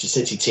Manchester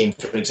City team,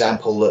 for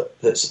example,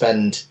 that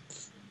spend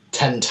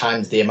 10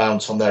 times the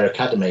amount on their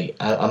academy.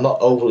 I'm not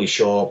overly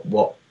sure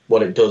what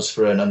it does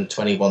for an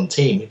under-21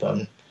 team, if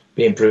I'm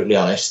being brutally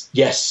honest.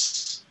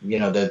 Yes,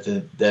 there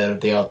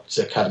are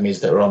academies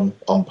that are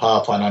on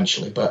par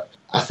financially, but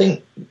I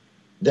think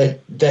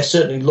they're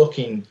certainly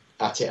looking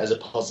at it as a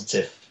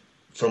positive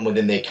from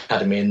within the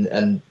academy,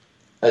 and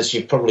as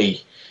you've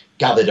probably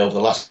gathered over the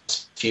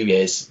last few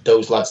years,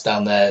 those lads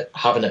down there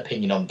have an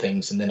opinion on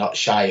things, and they're not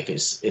shy if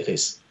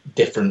it's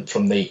different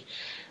from the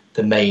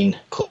main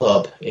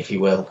club, if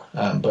you will.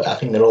 But I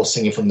think they're all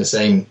singing from the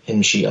same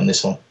hymn sheet on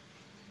this one.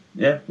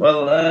 Yeah,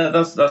 well,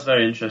 that's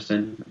very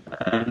interesting.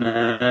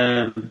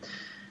 And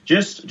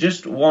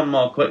just one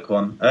more quick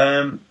one.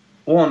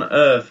 What on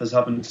earth has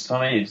happened to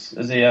Tom Eaves?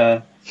 Has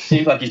he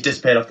seems like he's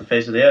disappeared off the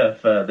face of the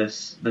earth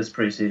this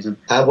pre-season?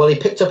 Well, he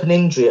picked up an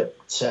injury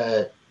at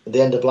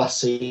the end of last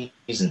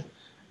season,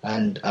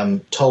 and I'm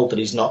told that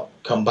he's not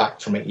come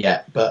back from it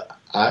yet. But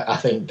I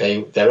think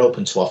they're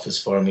open to offers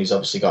for him. He's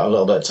obviously got a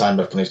little bit of time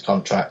left on his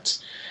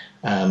contract.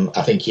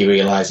 I think he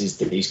realises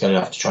that he's going to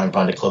have to try and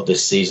find a club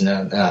this season,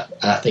 and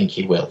I think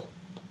he will.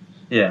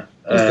 Yeah.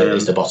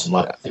 Is the bottom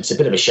line. It's a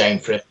bit of a shame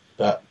for him,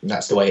 but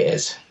that's the way it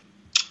is.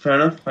 Fair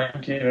enough.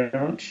 Thank you very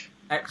much.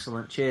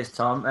 Excellent. Cheers,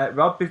 Tom.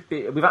 Rob,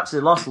 we've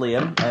actually lost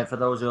Liam, for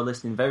those who are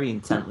listening very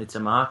intently to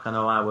Mark. I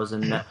know I was,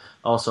 and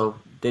also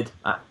did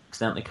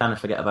accidentally kind of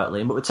forget about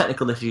Liam, but with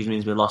technical issues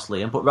means we lost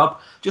Liam. But Rob,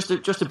 just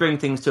to bring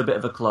things to a bit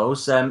of a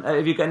close,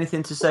 have you got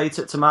anything to say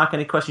to Mark?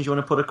 Any questions you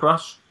want to put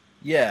across?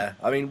 Yeah,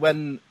 I mean,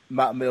 when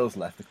Matt Mills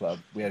left the club,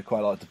 we had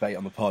quite a lot of debate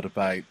on the pod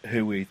about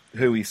who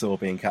we saw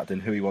being captain,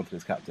 who we wanted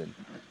as captain.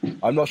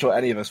 I'm not sure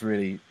any of us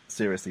really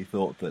seriously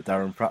thought that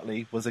Darren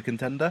Pratley was a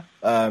contender.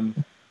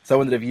 So I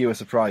wondered if you were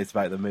surprised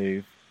about the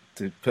move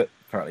to put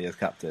Pratley as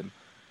captain,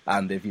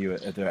 and if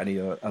are there any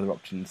other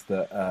options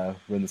that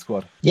were in the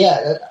squad?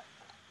 Yeah,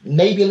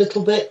 maybe a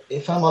little bit,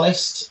 if I'm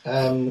honest,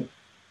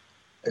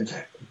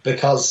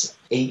 because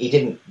he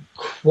didn't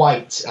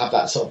quite have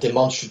that sort of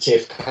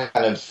demonstrative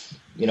kind of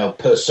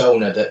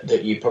persona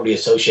that you probably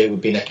associate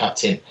with being a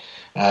captain.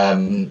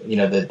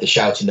 The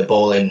shouting the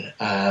ball in.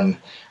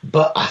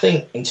 But I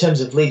think in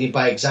terms of leading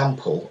by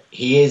example,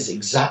 he is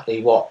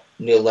exactly what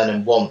Neil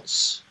Lennon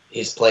wants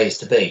his players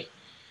to be.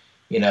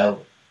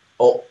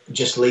 Or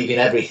just leaving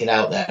everything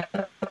out there.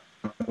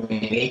 I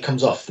mean, he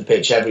comes off the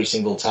pitch every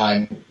single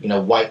time,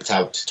 wiped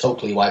out,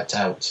 totally wiped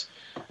out.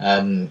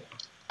 And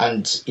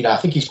I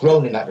think he's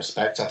grown in that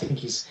respect. I think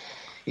he's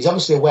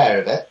obviously aware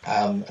of it.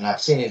 And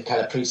I've seen in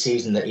kind of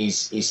pre-season that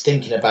he's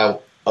thinking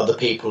about other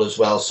people as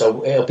well.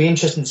 So it'll be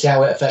interesting to see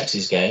how it affects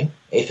his game,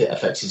 if it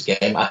affects his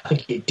game. I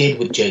think it did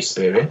with Jay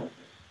Spearing.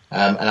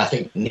 And I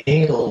think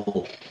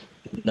Neil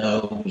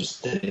knows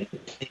that it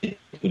did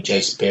with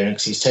Jay Spearing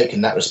because he's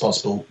taken that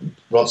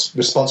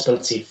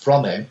responsibility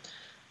from him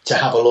to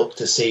have a look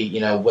to see,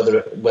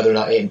 whether or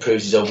not it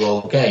improves his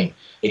overall game.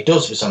 It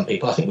does for some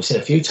people. I think we've seen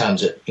a few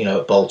times at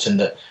Bolton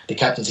that the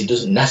captaincy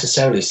doesn't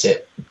necessarily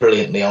sit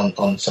brilliantly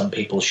on some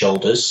people's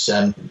shoulders.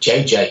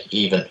 JJ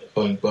even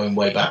going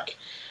way back.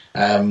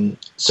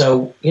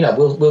 So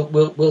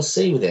we'll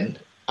see with him.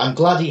 I'm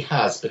glad he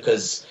has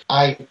because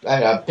I'm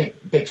a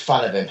big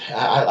fan of him.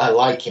 I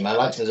like him. I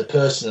liked him as a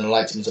person and I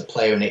liked him as a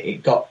player, and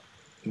it got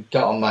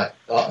on my.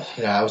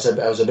 I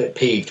was a bit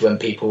peeved when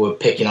people were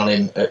picking on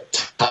him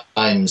at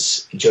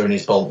times during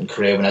his Bolton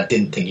career when I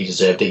didn't think he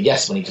deserved it.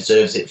 Yes, when he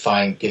deserves it,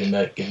 fine, give him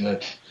a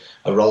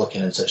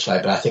rollicking and such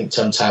like. But I think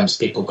sometimes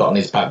people got on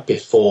his back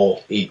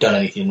before he'd done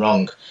anything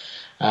wrong.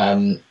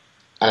 And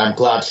I'm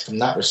glad from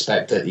that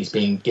respect that he's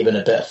been given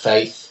a bit of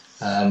faith.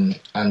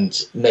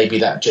 And maybe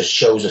that just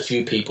shows a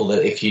few people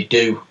that if you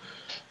do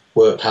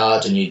work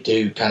hard and you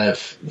do kind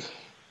of,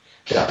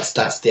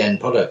 that's the end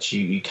product.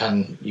 You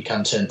can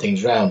turn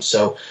things around.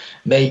 So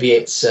maybe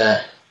it's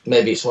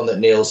one that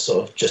Neil's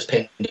sort of just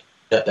pinned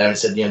up there and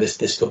said,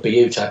 this could be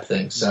you type of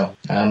thing. So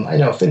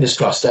fingers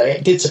crossed.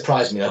 It did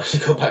surprise me though. To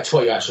go back to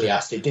what you actually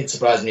asked, it did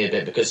surprise me a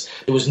bit because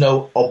there was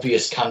no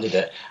obvious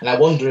candidate, and I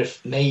wonder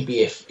if maybe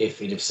if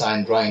he'd have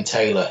signed Ryan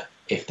Taylor,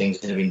 if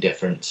things would have been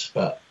different.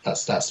 But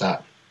that's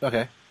that.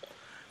 Okay.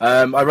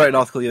 I wrote an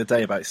article the other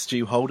day about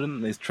Stu Holden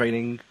and his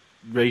training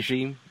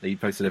regime. He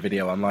posted a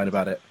video online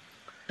about it.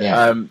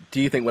 Yeah. Do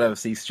you think we'll ever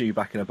see Stu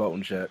back in a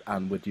Bolton shirt,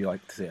 and would you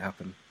like to see it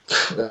happen?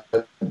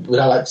 Would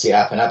I like to see it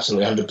happen?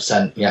 Absolutely,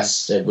 100%.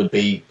 Yes, it would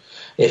be.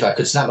 If I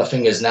could snap my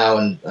fingers now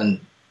and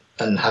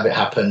have it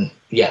happen,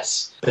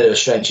 yes. Bit of a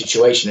strange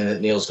situation in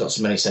that Neil's got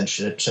so many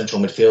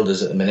central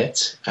midfielders at the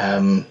minute.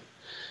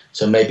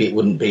 So maybe it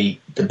wouldn't be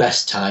the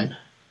best time.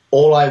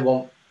 All I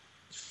want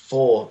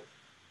for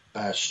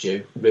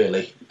Stu,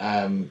 really,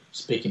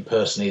 speaking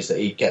personally, is that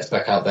he gets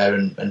back out there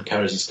and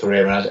carries his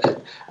career.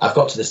 And I've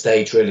got to the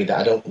stage, really, that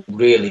I don't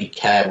really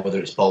care whether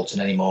it's Bolton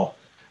anymore.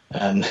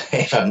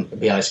 If I'm to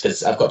be honest,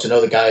 because I've got to know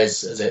the guy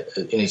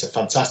and he's a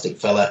fantastic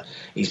fella.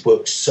 He's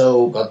worked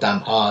so goddamn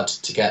hard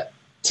to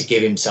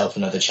give himself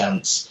another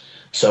chance.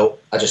 So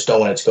I just don't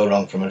want it to go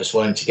wrong for him. I just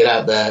want him to get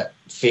out there,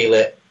 feel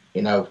it,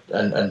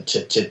 and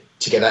to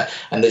get that.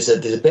 And there's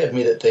a bit of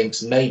me that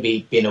thinks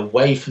maybe being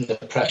away from the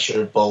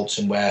pressure of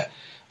Bolton, where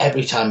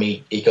every time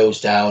he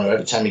goes down or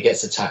every time he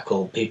gets a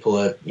tackle, people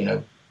are,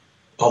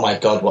 oh my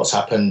God, what's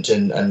happened,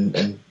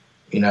 and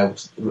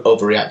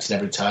overreacting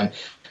every time.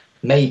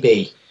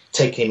 Maybe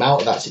taking him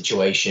out of that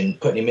situation,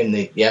 putting him in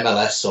the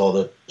MLS or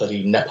the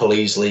bloody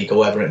Nepalese league or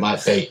whatever it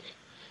might be,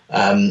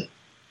 and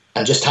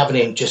just having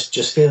him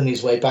just feeling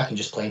his way back and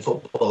just playing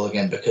football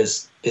again,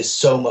 because there's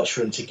so much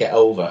for him to get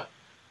over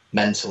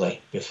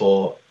mentally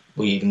before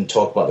we even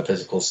talk about the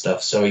physical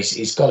stuff. So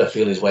he's got to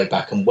feel his way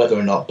back, and whether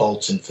or not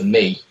Bolton, for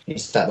me,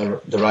 is that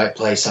the right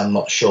place, I'm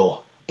not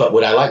sure. But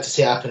would I like to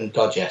see it happen?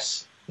 God,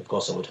 yes. Of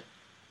course I would.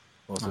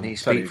 Awesome. And you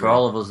speak for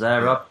all of us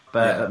there, Rob.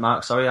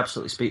 Mark, sorry,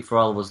 absolutely speak for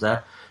all of us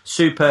there.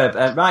 Superb.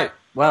 Right,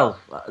 well,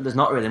 there's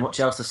not really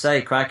much else to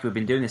say. Crikey, we've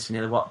been doing this for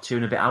nearly, 2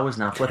 and a bit hours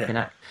now, flipping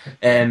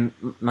it.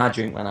 My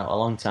drink went out a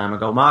long time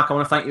ago. Mark, I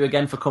want to thank you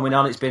again for coming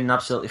on. It's been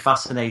absolutely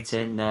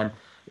fascinating.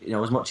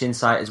 As much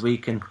insight as we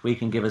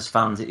can give as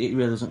fans, it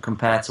really doesn't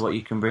compare to what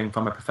you can bring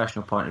from a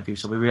professional point of view.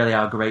 So we really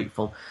are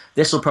grateful.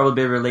 This will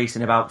probably be released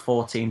in about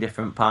 14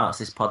 different parts,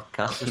 this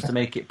podcast, just to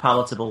make it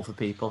palatable for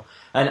people.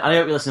 And I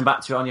hope you listen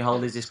back to it on your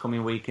holidays this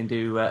coming week and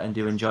do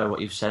enjoy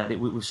what you've said.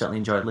 We've certainly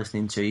enjoyed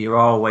listening to you. You're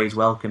always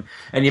welcome.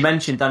 And you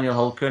mentioned Daniel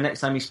Holker. Next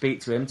time you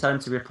speak to him, tell him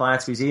to reply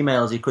to his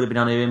emails. He could have been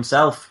on here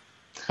himself.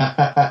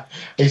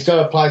 He's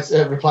got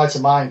to reply to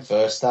mine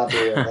first. That'd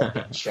be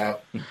a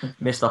shout.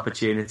 Missed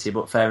opportunity,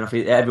 but fair enough.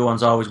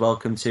 Everyone's always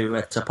welcome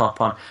to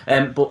pop on.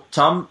 But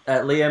Tom,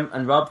 Liam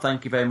and Rob,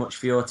 thank you very much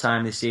for your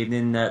time this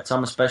evening.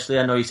 Tom especially,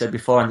 I know you said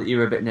before that you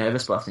were a bit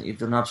nervous, but I think you've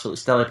done an absolutely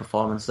stellar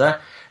performance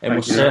there. And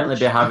we'll certainly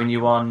be having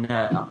you on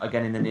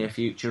again in the near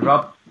future.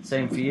 Rob,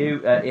 same for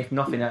you. If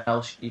nothing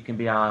else, you can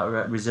be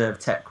our reserve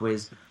tech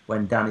quiz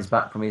when Dan is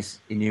back from his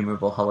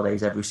innumerable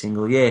holidays every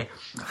single year.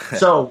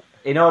 So,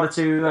 in order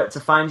to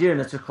find you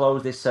and to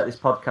close this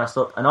podcast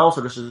up, and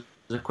also just as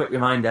a quick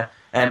reminder,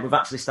 We've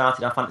actually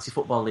started our Fantasy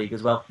Football League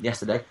as well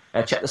yesterday.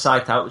 Check the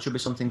site out. There should be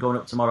something going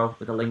up tomorrow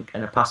with a link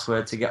and a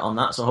password to get on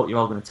that. So I hope you're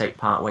all going to take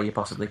part where you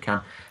possibly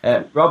can.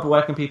 Rob,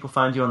 where can people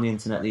find you on the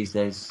internet these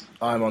days?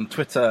 I'm on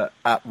Twitter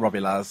at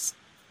RobbieLaz.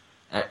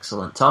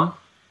 Excellent. Tom?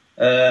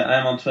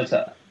 I'm on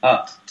Twitter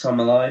at Tom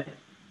Malloy.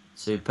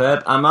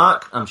 Superb. And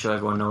Mark? I'm sure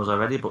everyone knows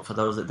already, but for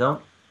those that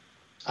don't?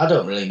 I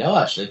don't really know,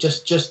 actually.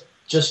 Just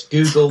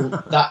Google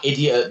that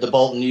idiot at the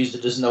Bolton News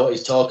that doesn't know what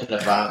he's talking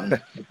about.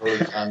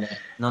 And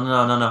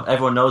No.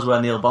 Everyone knows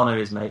where Neil Bonner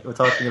is, mate. We're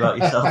talking about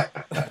yourself.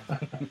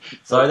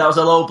 Sorry, that was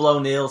a low blow,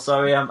 Neil.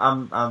 Sorry,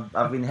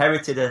 I've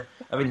inherited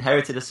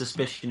a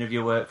suspicion of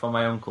your work from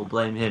my uncle.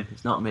 Blame him.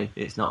 It's not me.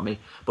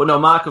 But no,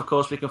 Mark, of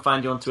course, we can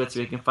find you on Twitter.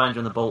 We can find you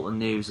on the Bolton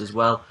News as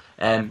well.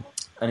 And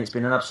it's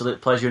been an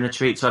absolute pleasure and a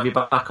treat to have you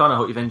back on. I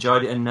hope you've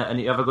enjoyed it and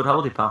you have a good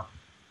holiday, pal.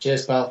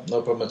 Cheers, pal.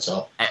 No problem at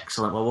all.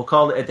 Excellent. Well, we'll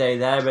call it a day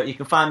there. But you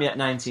can find me at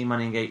 19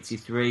 Manning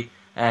 83,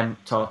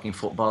 talking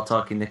football,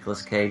 talking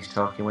Nicolas Cage,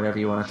 talking whatever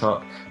you want to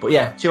talk. But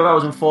yeah, 2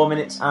 hours and 4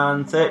 minutes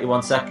and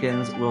 31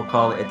 seconds. We'll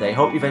call it a day.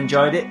 Hope you've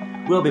enjoyed it.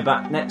 We'll be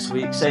back next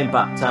week. Same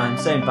back time,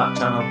 same back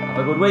channel. Have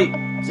a good week.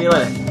 See you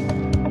later.